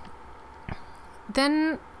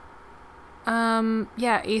 Then,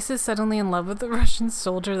 Ace is suddenly in love with the Russian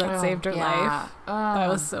soldier that saved her life. That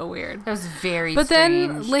was so weird. That was very strange.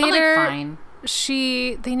 Then later, fine.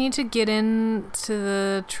 They need to get into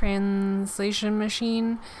the translation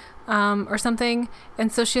machine or something,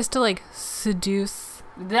 and so she has to like seduce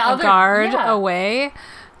a guard away,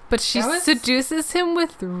 but she seduces him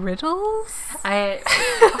with riddles.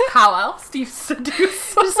 How else do you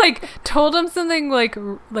seduce? Just like told him something like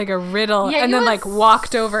a riddle, and then like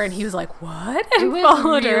walked over, and he was like, what? And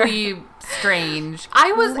followed her. Really strange.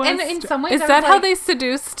 I was in some ways. Is that how they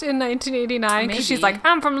seduced in 1989? Because she's like,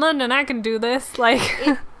 I'm from London, I can do this. Like,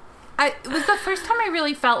 it was the first time I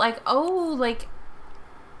really felt like,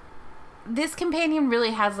 this companion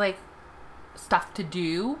really has like stuff to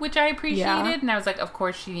do, which I appreciated, and I was like, of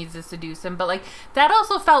course she needs to seduce him, but like that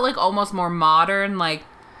also felt like almost more modern, like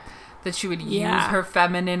that she would use her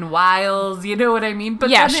feminine wiles, you know what I mean?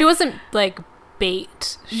 But she wasn't like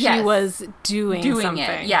bait. She was doing something.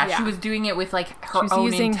 It. Yeah, she was doing it with like her own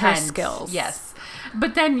using intent. Her skills. Yes.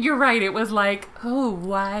 But then you're right, it was like,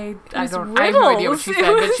 why? I have no idea what she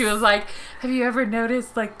said, but she was like, have you ever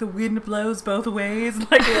noticed like the wind blows both ways?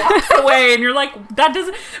 Like walks away, and you're like, what does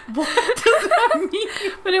that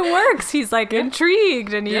mean? But it works. He's like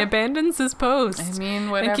intrigued, and he abandons his post. I mean,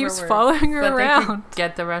 whatever. And keeps following her around.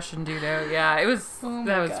 Get the Russian dude out. Yeah, it was.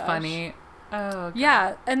 That was funny. Oh, God.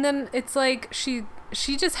 Yeah, and then it's like she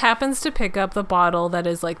just happens to pick up the bottle that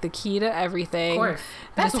is like the key to everything. Of course.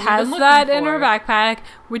 Just has that in her backpack,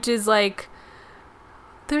 which is like,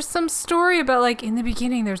 there's some story about like in the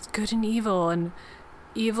beginning there's good and evil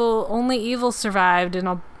only evil survived in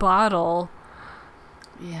a bottle.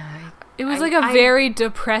 Yeah. It was like a very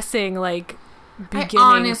depressing like beginning story.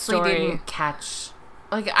 I honestly didn't catch.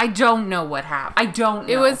 Like, I don't know what happened. I don't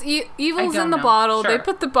know. It was evil's in the bottle. Sure. They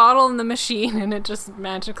put the bottle in the machine, and it just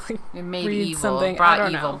magically made evil. Something.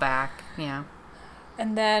 Brought evil back. Yeah.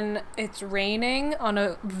 And then it's raining on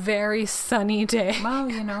a very sunny day. Well,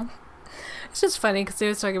 It's just funny because they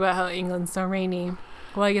was talking about how England's so rainy.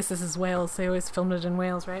 Well, I guess this is Wales. They always filmed it in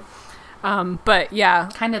Wales, right? But yeah.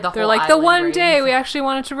 Kind of the whole They're like, the one rains. day we actually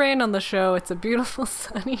wanted to rain on the show. It's a beautiful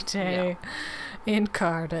sunny day in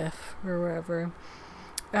Cardiff or wherever.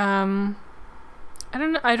 I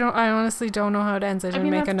don't know. I honestly don't know how it ends. I didn't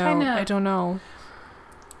make a note. I don't know.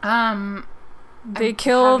 They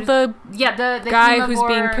kill the guy who's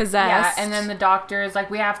being possessed. Yeah, and then the doctor is like,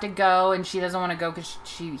 we have to go, and she doesn't want to go because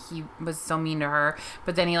he was so mean to her.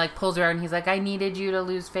 But then he like pulls her out, and he's like, I needed you to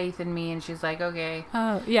lose faith in me, and she's like, okay.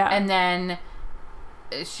 Oh yeah. And then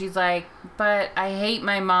she's like, but I hate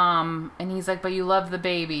my mom, and he's like, but you love the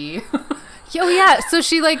baby. Oh yeah, so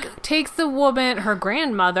she like takes the woman, her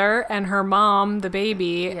grandmother, and her mom, the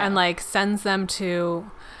baby, and like sends them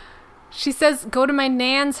to. She says, "Go to my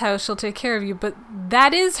nan's house; she'll take care of you." But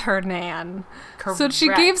that is her nan. Correct. So she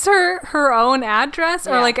gives her own address,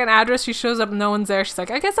 or like an address. She shows up, no one's there. She's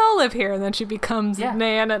like, "I guess I'll live here," and then she becomes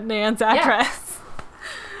nan at nan's address.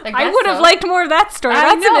 I would have liked more of that story.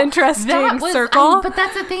 That's an interesting circle. But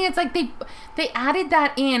that's the thing. It's like they added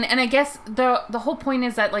that in, and I guess the whole point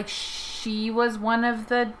is that like she was one of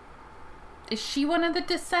the. Is she one of the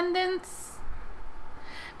descendants?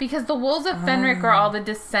 Because the wolves of Fenric are all the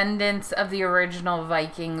descendants of the original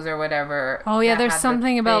Vikings or whatever. Oh yeah, there's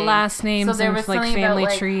something about last names and like family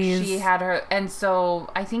trees. She had her, and so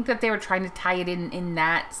I think that they were trying to tie it in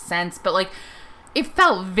that sense, but like it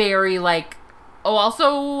felt very like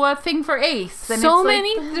also a thing for Ace. And so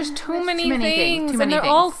many, there's too many things, and they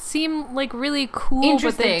all seem like really cool,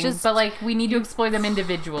 interesting. But like we need to explore them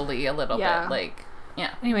individually a little bit. Like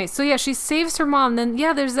Anyway, so yeah, she saves her mom. Then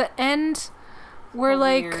there's the end. Where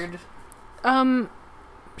weird.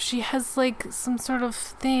 She has like some sort of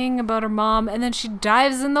thing about her mom, and then she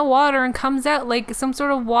dives in the water and comes out like some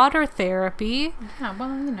sort of water therapy. Yeah,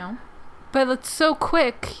 well, But it's so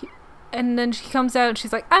quick, and then she comes out and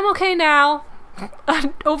she's like, "I'm okay now,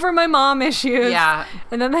 over my mom issues." Yeah,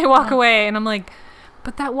 and then they walk away, and I'm like,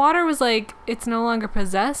 but that water was like, it's no longer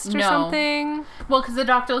possessed or something. Well, because the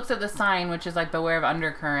doctor looks at the sign, which is like, beware of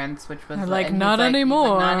undercurrents, which was like, not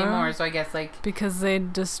anymore. Not anymore. So I guess like. Because they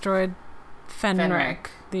destroyed Fenric.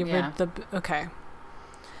 Okay.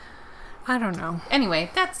 I don't know. Anyway,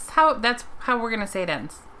 that's how we're going to say it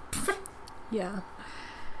ends. Yeah.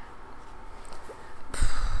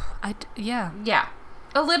 Yeah.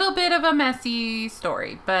 A little bit of a messy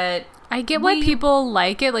story, but I get why people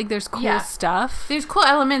like it. Like, there's cool stuff. There's cool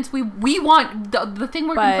elements. We want the thing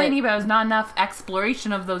we're complaining about is not enough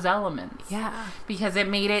exploration of those elements. Yeah, because it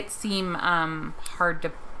made it seem hard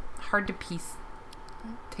to piece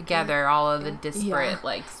together all of the disparate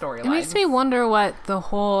like storylines. It makes me wonder what the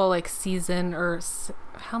whole like season or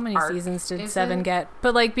how many seasons did Seven get?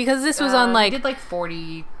 But like because this was on like we did like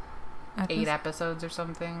 48 episodes or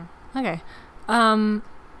something. Okay.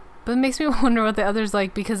 But it makes me wonder what the others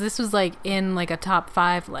like, because this was like in like a top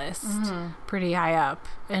 5 list, pretty high up,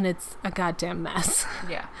 and it's a goddamn mess.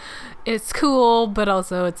 Yeah. It's cool, but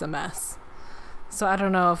also it's a mess. So I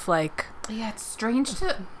don't know if like... Yeah, it's strange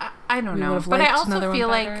to... I don't know. But I also feel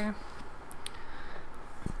like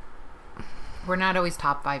we're not always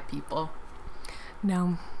top 5 people.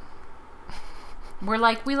 No. We're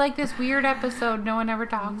like, we like this weird episode no one ever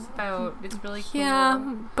talks about. It's really cool.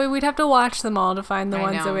 Yeah, but we'd have to watch them all to find the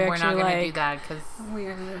ones that we actually like. We're not going to do that because...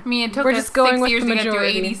 it took us just going 6 with years the to get through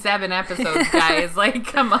 87 episodes, guys. Like,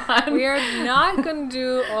 come on. We are not going to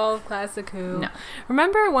do all of Classic Who. No.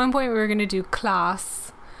 Remember at one point we were going to do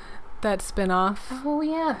Class, that spin-off? Oh,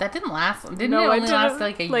 yeah. That didn't last. Didn't it only last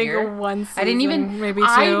like a year? Like one season, I didn't even... maybe 2.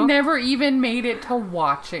 I never even made it to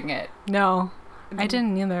watching it. No, I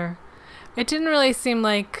didn't either. It didn't really seem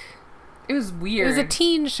like... It was weird. It was a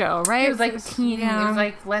teen show, right? It was like teen. Yeah. It was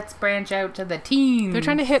like, let's branch out to the teens. They're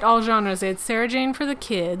trying to hit all genres. They had Sarah Jane for the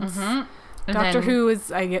kids. Mm-hmm. Doctor Who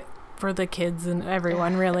is, I get, for the kids and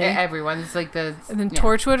everyone, really. Everyone's like the... And then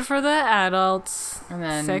Torchwood for the adults. And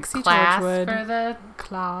then Sexy Class Torchwood. for the...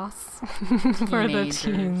 Class. For the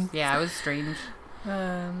teens. Yeah, it was strange.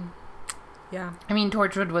 Yeah. I mean,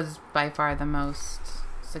 Torchwood was by far the most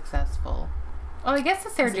successful. Well, I guess the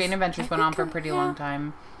Sarah Jane Adventures went on for a pretty long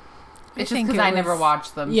time. It's just because I never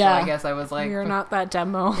watched them, so I guess I was like... You're not that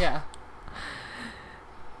demo. Yeah.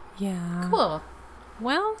 Yeah. Cool.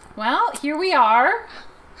 Well, here we are.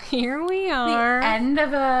 Here we are. The end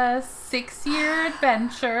of a 6-year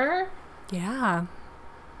adventure. Yeah.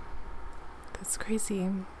 That's crazy.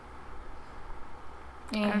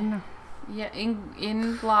 I don't know. Yeah,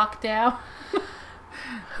 in lockdown.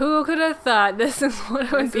 Who could have thought this is what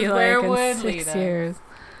it would be like in 6 years?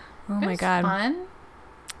 Oh my god. Fun.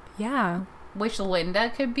 Yeah. Wish Linda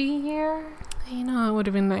could be here. You know, it would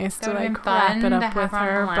have been nice to like wrap it up with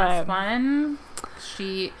her, but fun.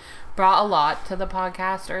 She brought a lot to the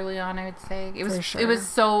podcast early on, I would say. It was it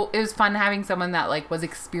was fun having someone that like was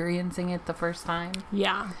experiencing it the first time.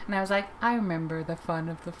 Yeah. And I was like, I remember the fun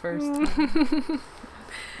of the first time.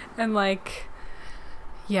 And like,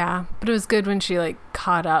 yeah, but it was good when she like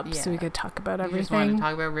caught up, so we could talk about everything. Just wanted to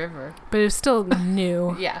talk about River, but it was still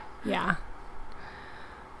new. Yeah.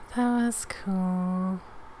 That was cool.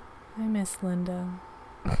 I miss Linda.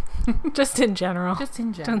 Just in general.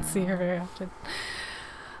 Don't see her very often.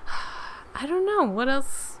 I don't know what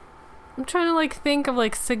else. I'm trying to like think of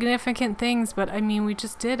like significant things, but I mean, we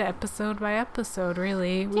just did episode by episode.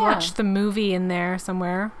 Really, we watched the movie in there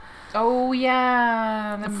somewhere. Oh,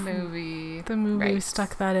 yeah, the movie. The movie, right. We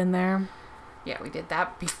stuck that in there. Yeah, we did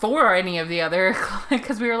that before any of the other,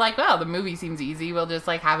 because we were like, well, the movie seems easy. We'll just,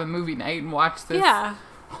 like, have a movie night and watch this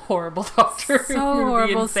horrible Doctor Who so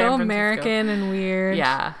horrible, so American and weird.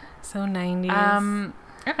 Yeah. So 90s.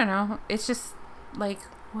 I don't know. It's just, like,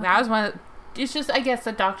 That was one of the, it's just, I guess,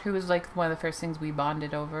 that Doctor Who was like one of the first things we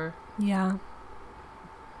bonded over. Yeah.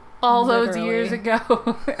 All those years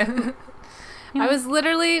ago. I was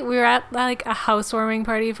literally, we were at like a housewarming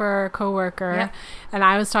party for our coworker, and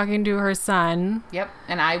I was talking to her son. Yep,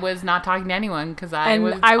 and I was not talking to anyone because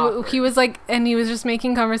he was like, and he was just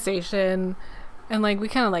making conversation, and like we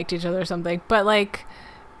kind of liked each other or something, but like,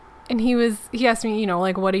 and he asked me, you know,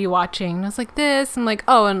 like, what are you watching? And I was like, this. I'm like,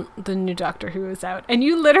 oh, and the new Doctor Who is out. And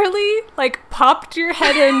you literally like popped your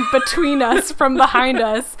head in between us from behind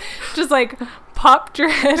us, just like popped your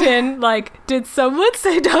head in, like, did someone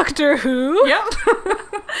say Doctor Who? Yep.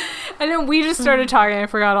 And then we just started talking. I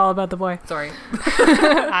forgot all about the boy. Sorry.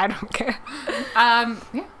 I don't care.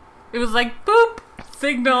 Yeah. It was like, boop,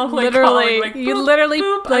 signal. Like, literally, calling, like, boop, you literally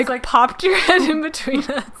boop. like popped your head in between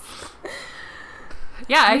us.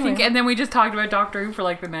 Yeah, anyway. I think, and then we just talked about Doctor Who for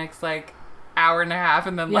like the next like hour and a half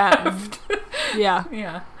and then left. Yeah.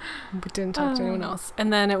 Yeah. We didn't talk to anyone else.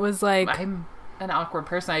 And then it was like... I'm an awkward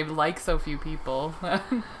person. I like so few people.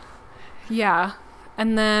 Yeah.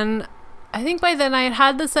 And then I think by then I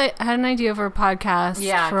had an idea for a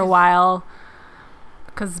podcast for a while.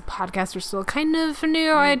 Because podcasts were still kind of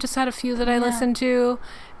new. I just had a few that I listened to.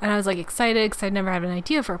 And I was like excited because I'd never had an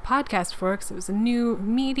idea for a podcast before because it was a new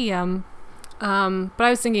medium. But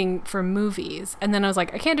I was thinking for movies, and then I was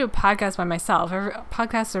like, I can't do a podcast by myself.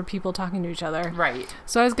 Podcasts are people talking to each other. Right.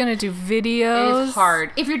 So I was going to do videos. It's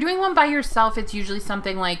hard. If you're doing one by yourself, it's usually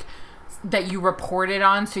something like that you reported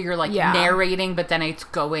on. So you're like narrating, but then it's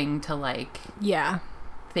going to like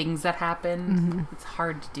things that happened. Mm-hmm. It's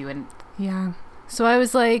hard to do. And so I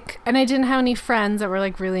was like, and I didn't have any friends that were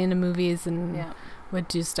like really into movies and would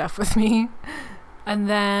do stuff with me. And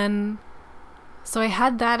then, so I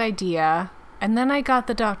had that idea. And then I got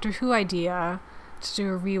the Doctor Who idea to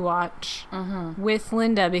do a rewatch with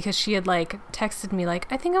Linda because she had like texted me like,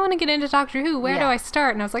 I think I want to get into Doctor Who. Where do I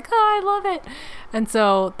start? And I was like, oh, I love it. And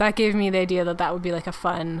so that gave me the idea that would be like a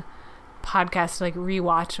fun podcast to like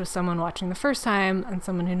rewatch with someone watching the first time and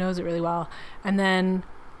someone who knows it really well. And then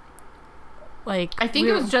like... I think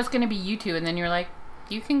it was just going to be you two. And then you're like,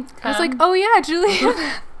 you can come. I was like, oh yeah, Julie.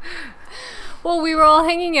 Well, we were all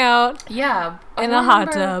hanging out in a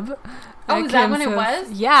hot tub. Oh, is that when it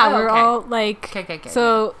was? Yeah, we were all like... Okay.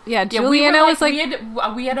 So, Juliana was like...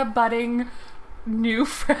 We had a budding new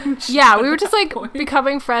friendship. Yeah, we were just like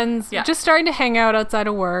becoming friends, just starting to hang out outside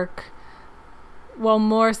of work. Well,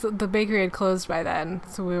 more so the bakery had closed by then,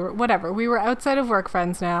 so we were outside of work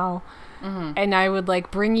friends now. Mm-hmm. And I would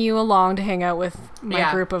like bring you along to hang out with my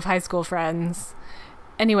group of high school friends.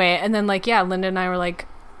 Anyway, and then like, Linda and I were like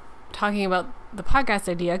talking about the podcast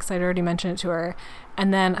idea because I'd already mentioned it to her.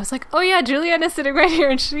 And then I was like, oh yeah, Juliana's sitting right here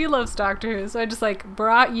and she loves Doctor Who. So I just like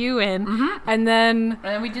brought you in. Mm-hmm. And then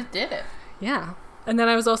we just did it. Yeah. And then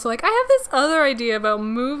I was also like, I have this other idea about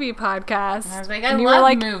movie podcasts. And I was like, I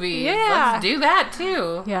love movies. Yeah. Let's do that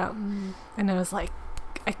too. Yeah. And I was like,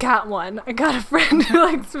 I got one. I got a friend who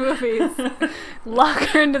likes movies. Lock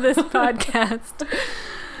her into this podcast.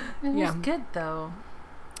 It was good though.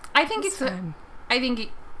 I think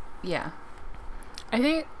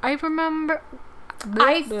I remember...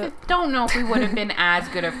 I don't know if we would have been as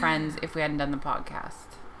good of friends if we hadn't done the podcast.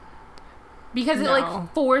 Because it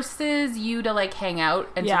like forces you to like hang out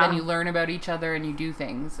and so then you learn about each other and you do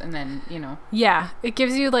things and then, you know. Yeah. It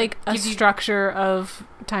gives you like a structure of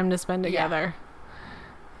time to spend together.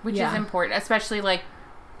 Which is important, especially like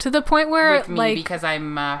to the point where with me like, because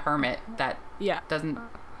I'm a hermit that doesn't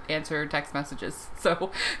answer text messages.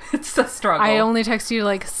 So it's a struggle. I only text you to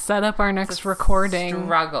like set up our next recording.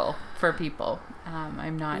 Struggle for people.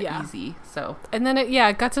 I'm not easy, so. And then it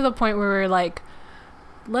got to the point where we were like,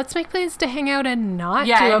 let's make plans to hang out and not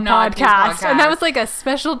do a podcast. And that was like a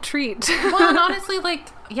special treat. Well, and honestly, like,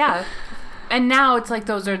 and now it's like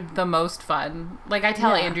those are the most fun. Like I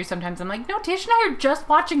tell Andrew sometimes, I'm like, no, Tish and I are just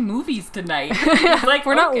watching movies tonight. He's like,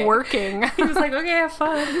 we're not working. He was like, okay, have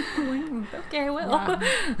fun. Okay, I will.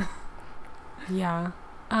 Yeah.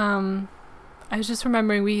 I was just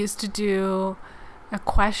remembering we used to do a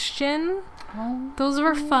question. Oh, those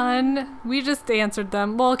were fun. We just answered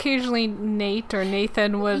them. Well, occasionally Nate or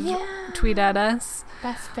Nathan would tweet at us.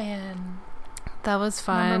 Best fan. That was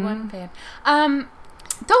fun. Number 1 fan.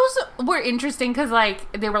 Those were interesting because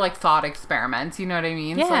like they were like thought experiments. You know what I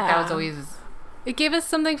mean? Yeah. So, like, that was always. It gave us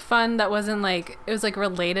something fun that wasn't like it was like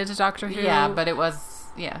related to Doctor Who. Yeah, but it was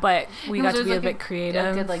But we got to be like a bit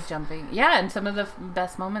creative. Good like jumping. Yeah, and some of the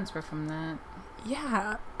best moments were from that.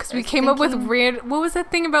 Yeah, because we came up with weird... What was that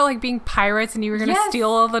thing about, like, being pirates and you were going to steal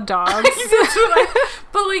all the dogs?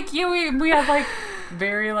 But, like, we had, like,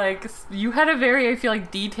 very, like... You had a very, I feel like,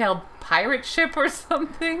 detailed pirate ship or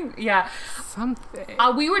something. Yeah. Something.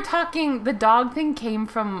 We were talking, the dog thing came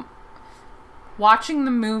from watching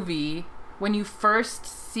the movie. When you first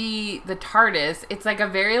see the TARDIS, it's like a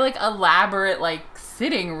very like elaborate like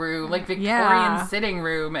sitting room, like Victorian sitting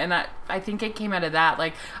room, and I think it came out of that.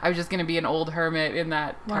 Like I was just gonna be an old hermit in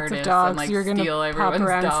that Lots TARDIS of dogs. and like You're gonna steal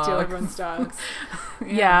everyone's dogs.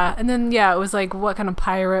 Yeah, and then it was like, what kind of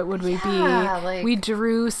pirate would we be? Like, we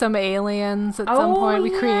drew some aliens at some point.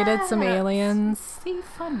 We created some aliens. See,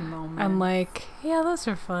 fun moment. And like, those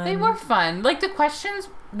are fun. They were fun. Like the questions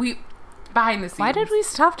behind the scenes. Why did we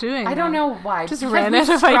stop doing that? I don't know why. Just ran out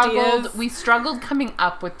of ideas. We struggled coming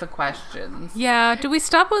up with the questions. Yeah. Did we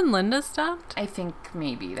stop when Linda stopped? I think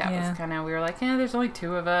maybe that was kind of, we were like, there's only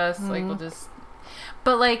 2 of us. Like, we'll just...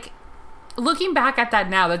 But, like, looking back at that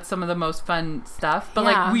now, that's some of the most fun stuff. But,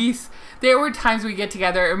 like, there were times we get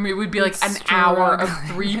together and it would be, like, an hour of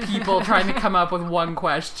 3 people trying to come up with one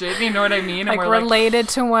question. You know what I mean? And like, we're related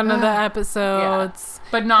to one of the episodes. Yeah.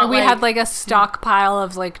 But not, we had, like, a stockpile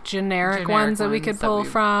of, like, generic ones that we could pull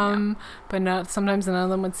from. But sometimes none of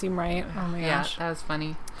them would seem right. Oh, my gosh. Yeah, that was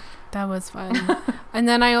funny. That was fun. And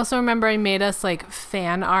then I also remember I made us, like,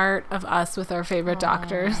 fan art of us with our favorite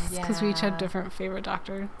doctors. Because we each had different favorite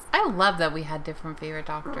doctors. I love that we had different favorite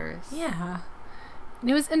doctors. Yeah. And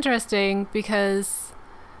it was interesting because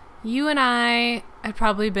you and I had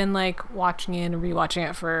probably been, like, watching it and rewatching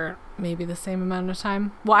it for maybe the same amount of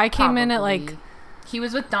time. Well, I came in at, like... He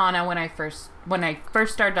was with Donna when I first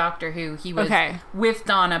started Doctor Who. He was with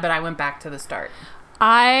Donna, but I went back to the start.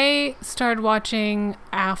 I started watching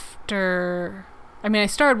after... I mean, I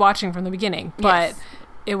started watching from the beginning, but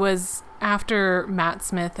it was after Matt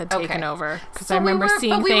Smith had taken over. Because I remember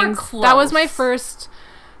seeing things... That was my first...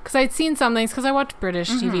 Because I'd seen some things, because I watched British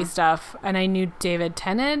TV stuff, and I knew David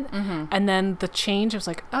Tennant, and then the change, I was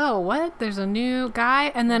like, oh, what? There's a new guy?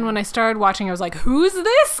 And then when I started watching, I was like, who's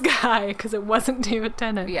this guy? Because it wasn't David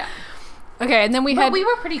Tennant. Yeah. Okay, and then we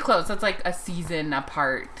were pretty close. That's like a season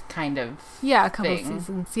apart, kind of. Yeah, a couple of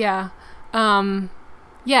seasons, yeah. And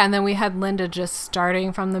then we had Linda just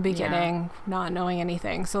starting from the beginning, not knowing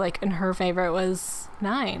anything. So, like, and her favorite was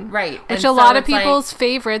 9. Right. Which a lot of people's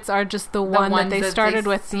favors are just the one that they started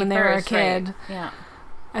with when they were a kid. Right. Yeah.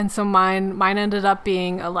 And so mine ended up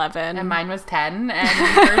being 11. And mine was 10, and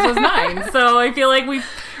hers was 9. So I feel like we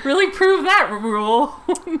really proved that rule.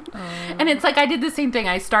 And it's like I did the same thing.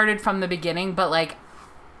 I started from the beginning, but, like,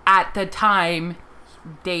 at the time,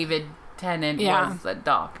 David Tennant was the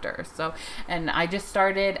doctor. So, and I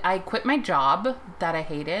quit my job that I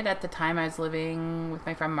hated. At the time, I was living with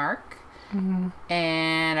my friend Mark.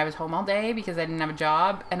 And I was home all day because I didn't have a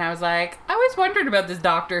job. And I was like, I always wondered about this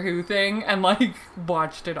Doctor Who thing, and, like,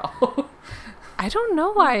 watched it all. I don't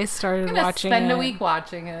know why I started watching it. Spend a week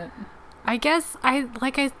watching it. I guess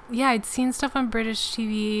I'd seen stuff on British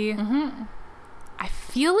TV. I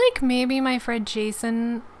feel like maybe my friend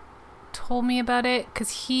Jason told me about it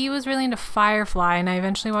because he was really into Firefly, and I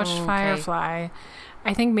eventually watched Firefly.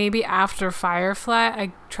 I think maybe after Firefly,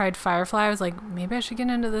 I tried Firefly. I was like, maybe I should get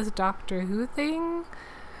into this Doctor Who thing.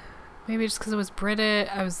 Maybe just because it was British.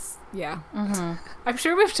 I'm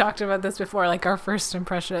sure we've talked about this before, like our first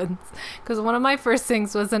impressions. Because one of my first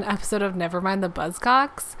things was an episode of Nevermind the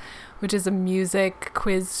Buzzcocks, which is a music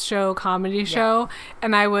quiz show, comedy show.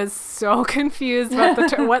 And I was so confused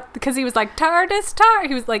about because he was like, TARDIS, TARDIS.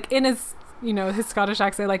 He was like in his... his Scottish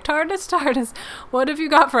accent, like, TARDIS, TARDIS, what have you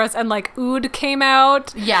got for us? And, like, Ood came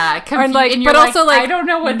out. Yeah, and, like, but also, like, I don't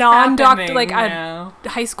know what's happening. Like, a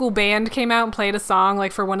high school band came out and played a song,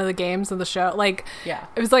 like, for one of the games of the show. Like,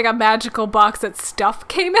 it was, like, a magical box that stuff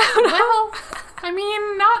came out of. Well, I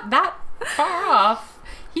mean, not that far off.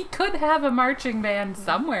 He could have a marching band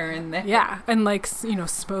somewhere in there. Yeah, and, like,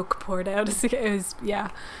 smoke poured out. It was,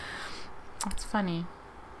 That's funny.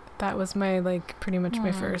 That was my, like, pretty much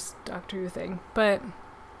my first Doctor Who thing. But,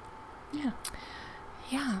 yeah.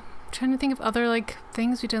 I'm trying to think of other, like,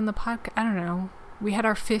 things we did in the podcast. I don't know. We had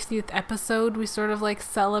our 50th episode. We sort of, like,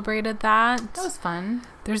 celebrated that. That was fun.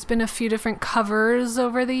 There's been a few different covers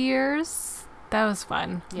over the years. That was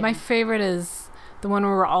fun. Yeah. My favorite is the one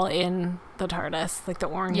where we're all in the TARDIS, like the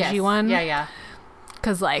orangey one. Yeah.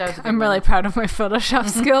 Because, like, I'm really proud of my Photoshop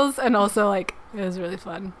skills. And also, like, it was really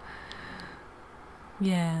fun.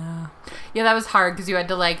 Yeah, that was hard because you had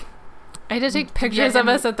to, like... I had to take pictures of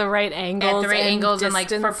us at the right angles. At the right angles and, like,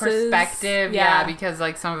 for perspective. Yeah, because,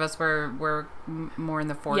 like, some of us were more in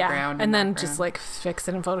the foreground. Yeah, and then just, like, fix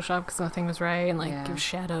it in Photoshop because nothing was right and, like, give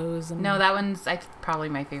shadows. And... No, that one's probably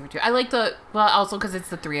my favorite, too. I like also because it's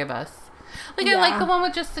the 3 of us. Like, I like the one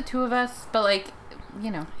with just the 2 of us, but, like,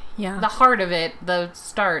 Yeah. The heart of it, the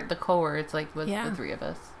start, the core, it's, like, was the 3 of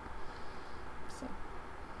us.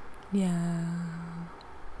 Yeah.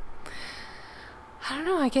 I don't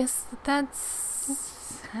know. I guess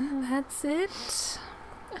that's it.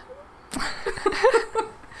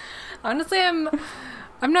 Honestly, I'm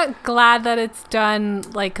not glad that it's done,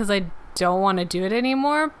 like, because I don't want to do it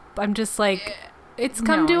anymore. I'm just like, it's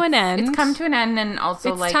come to an end. It's come to an end, and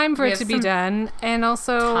also, it's time for it to be done. And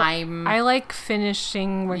also, I like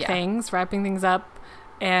finishing things, wrapping things up,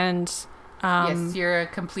 and yes, you're a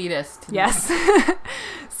completist. Yes.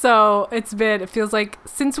 So it feels like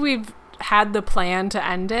since we've had the plan to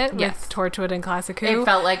end it with Torchwood and Classic Who, it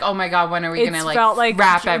felt like, oh my god, when are we gonna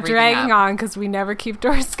wrap everything dragging up? on because we never keep to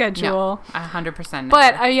our schedule. 100%.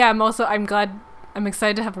 But I'm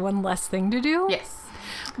excited to have one less thing to do. Yes.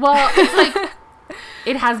 Well, it's like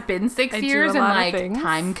it has been 6 years, and like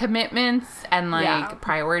time commitments and like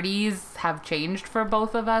priorities have changed for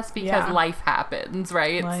both of us because life happens,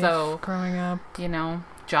 right? So growing up,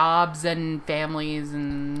 jobs and families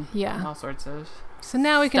and all sorts of. So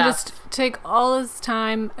now we can just take all this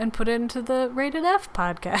time and put it into the Rated F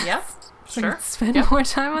podcast. Yep, so sure. Spend more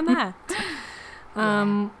time on that.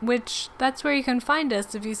 Which that's where you can find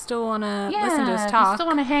us if you still want to listen to us talk. If you still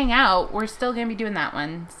want to hang out, we're still going to be doing that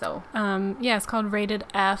one. So it's called Rated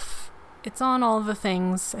F. It's on all the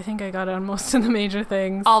things. I think I got it on most of the major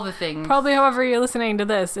things. All the things. Probably however you're listening to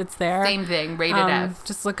this, it's there. Same thing, Rated F.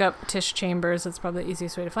 Just look up Tish Chambers. That's probably the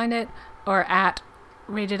easiest way to find it. Or at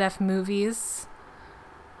Rated F Movies.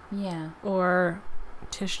 Yeah. Or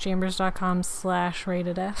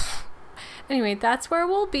tishchambers.com/ratedf. Anyway, that's where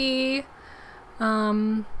we'll be.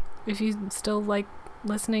 If you still like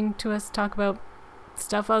listening to us talk about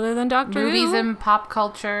stuff other than Doctor Who. Movies and pop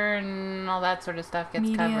culture and all that sort of stuff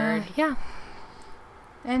gets covered. Yeah.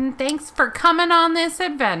 And thanks for coming on this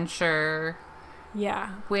adventure.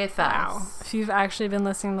 Yeah. With us. If you've actually been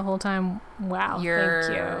listening the whole time, wow. You're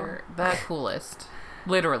thank you. The coolest.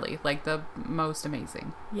 Literally, like the most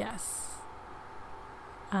amazing. Yes.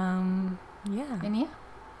 And I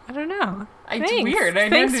don't know. It's weird.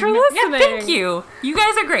 Thanks for listening. Yeah, thank you. You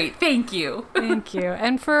guys are great. Thank you. Thank you.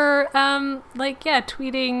 And for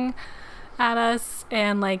tweeting at us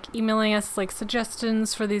and like emailing us like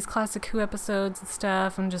suggestions for these Classic Who episodes and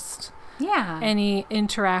stuff, and just any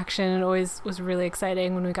interaction. It always was really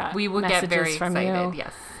exciting when we would get very excited. You.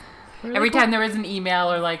 Yes. Really Every time there was an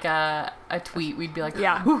email or like a tweet, we'd be like,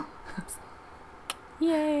 Whew.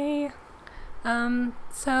 Yay.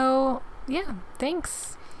 So yeah,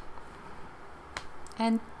 thanks.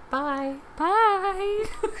 And bye. Bye.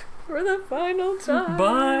 For the final time.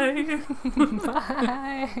 Bye.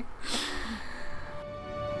 Bye.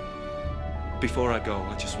 Before I go,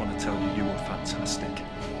 I just want to tell you were fantastic.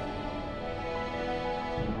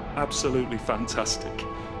 Absolutely fantastic.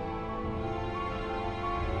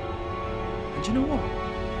 And you know what?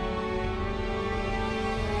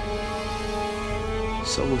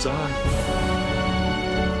 So was I.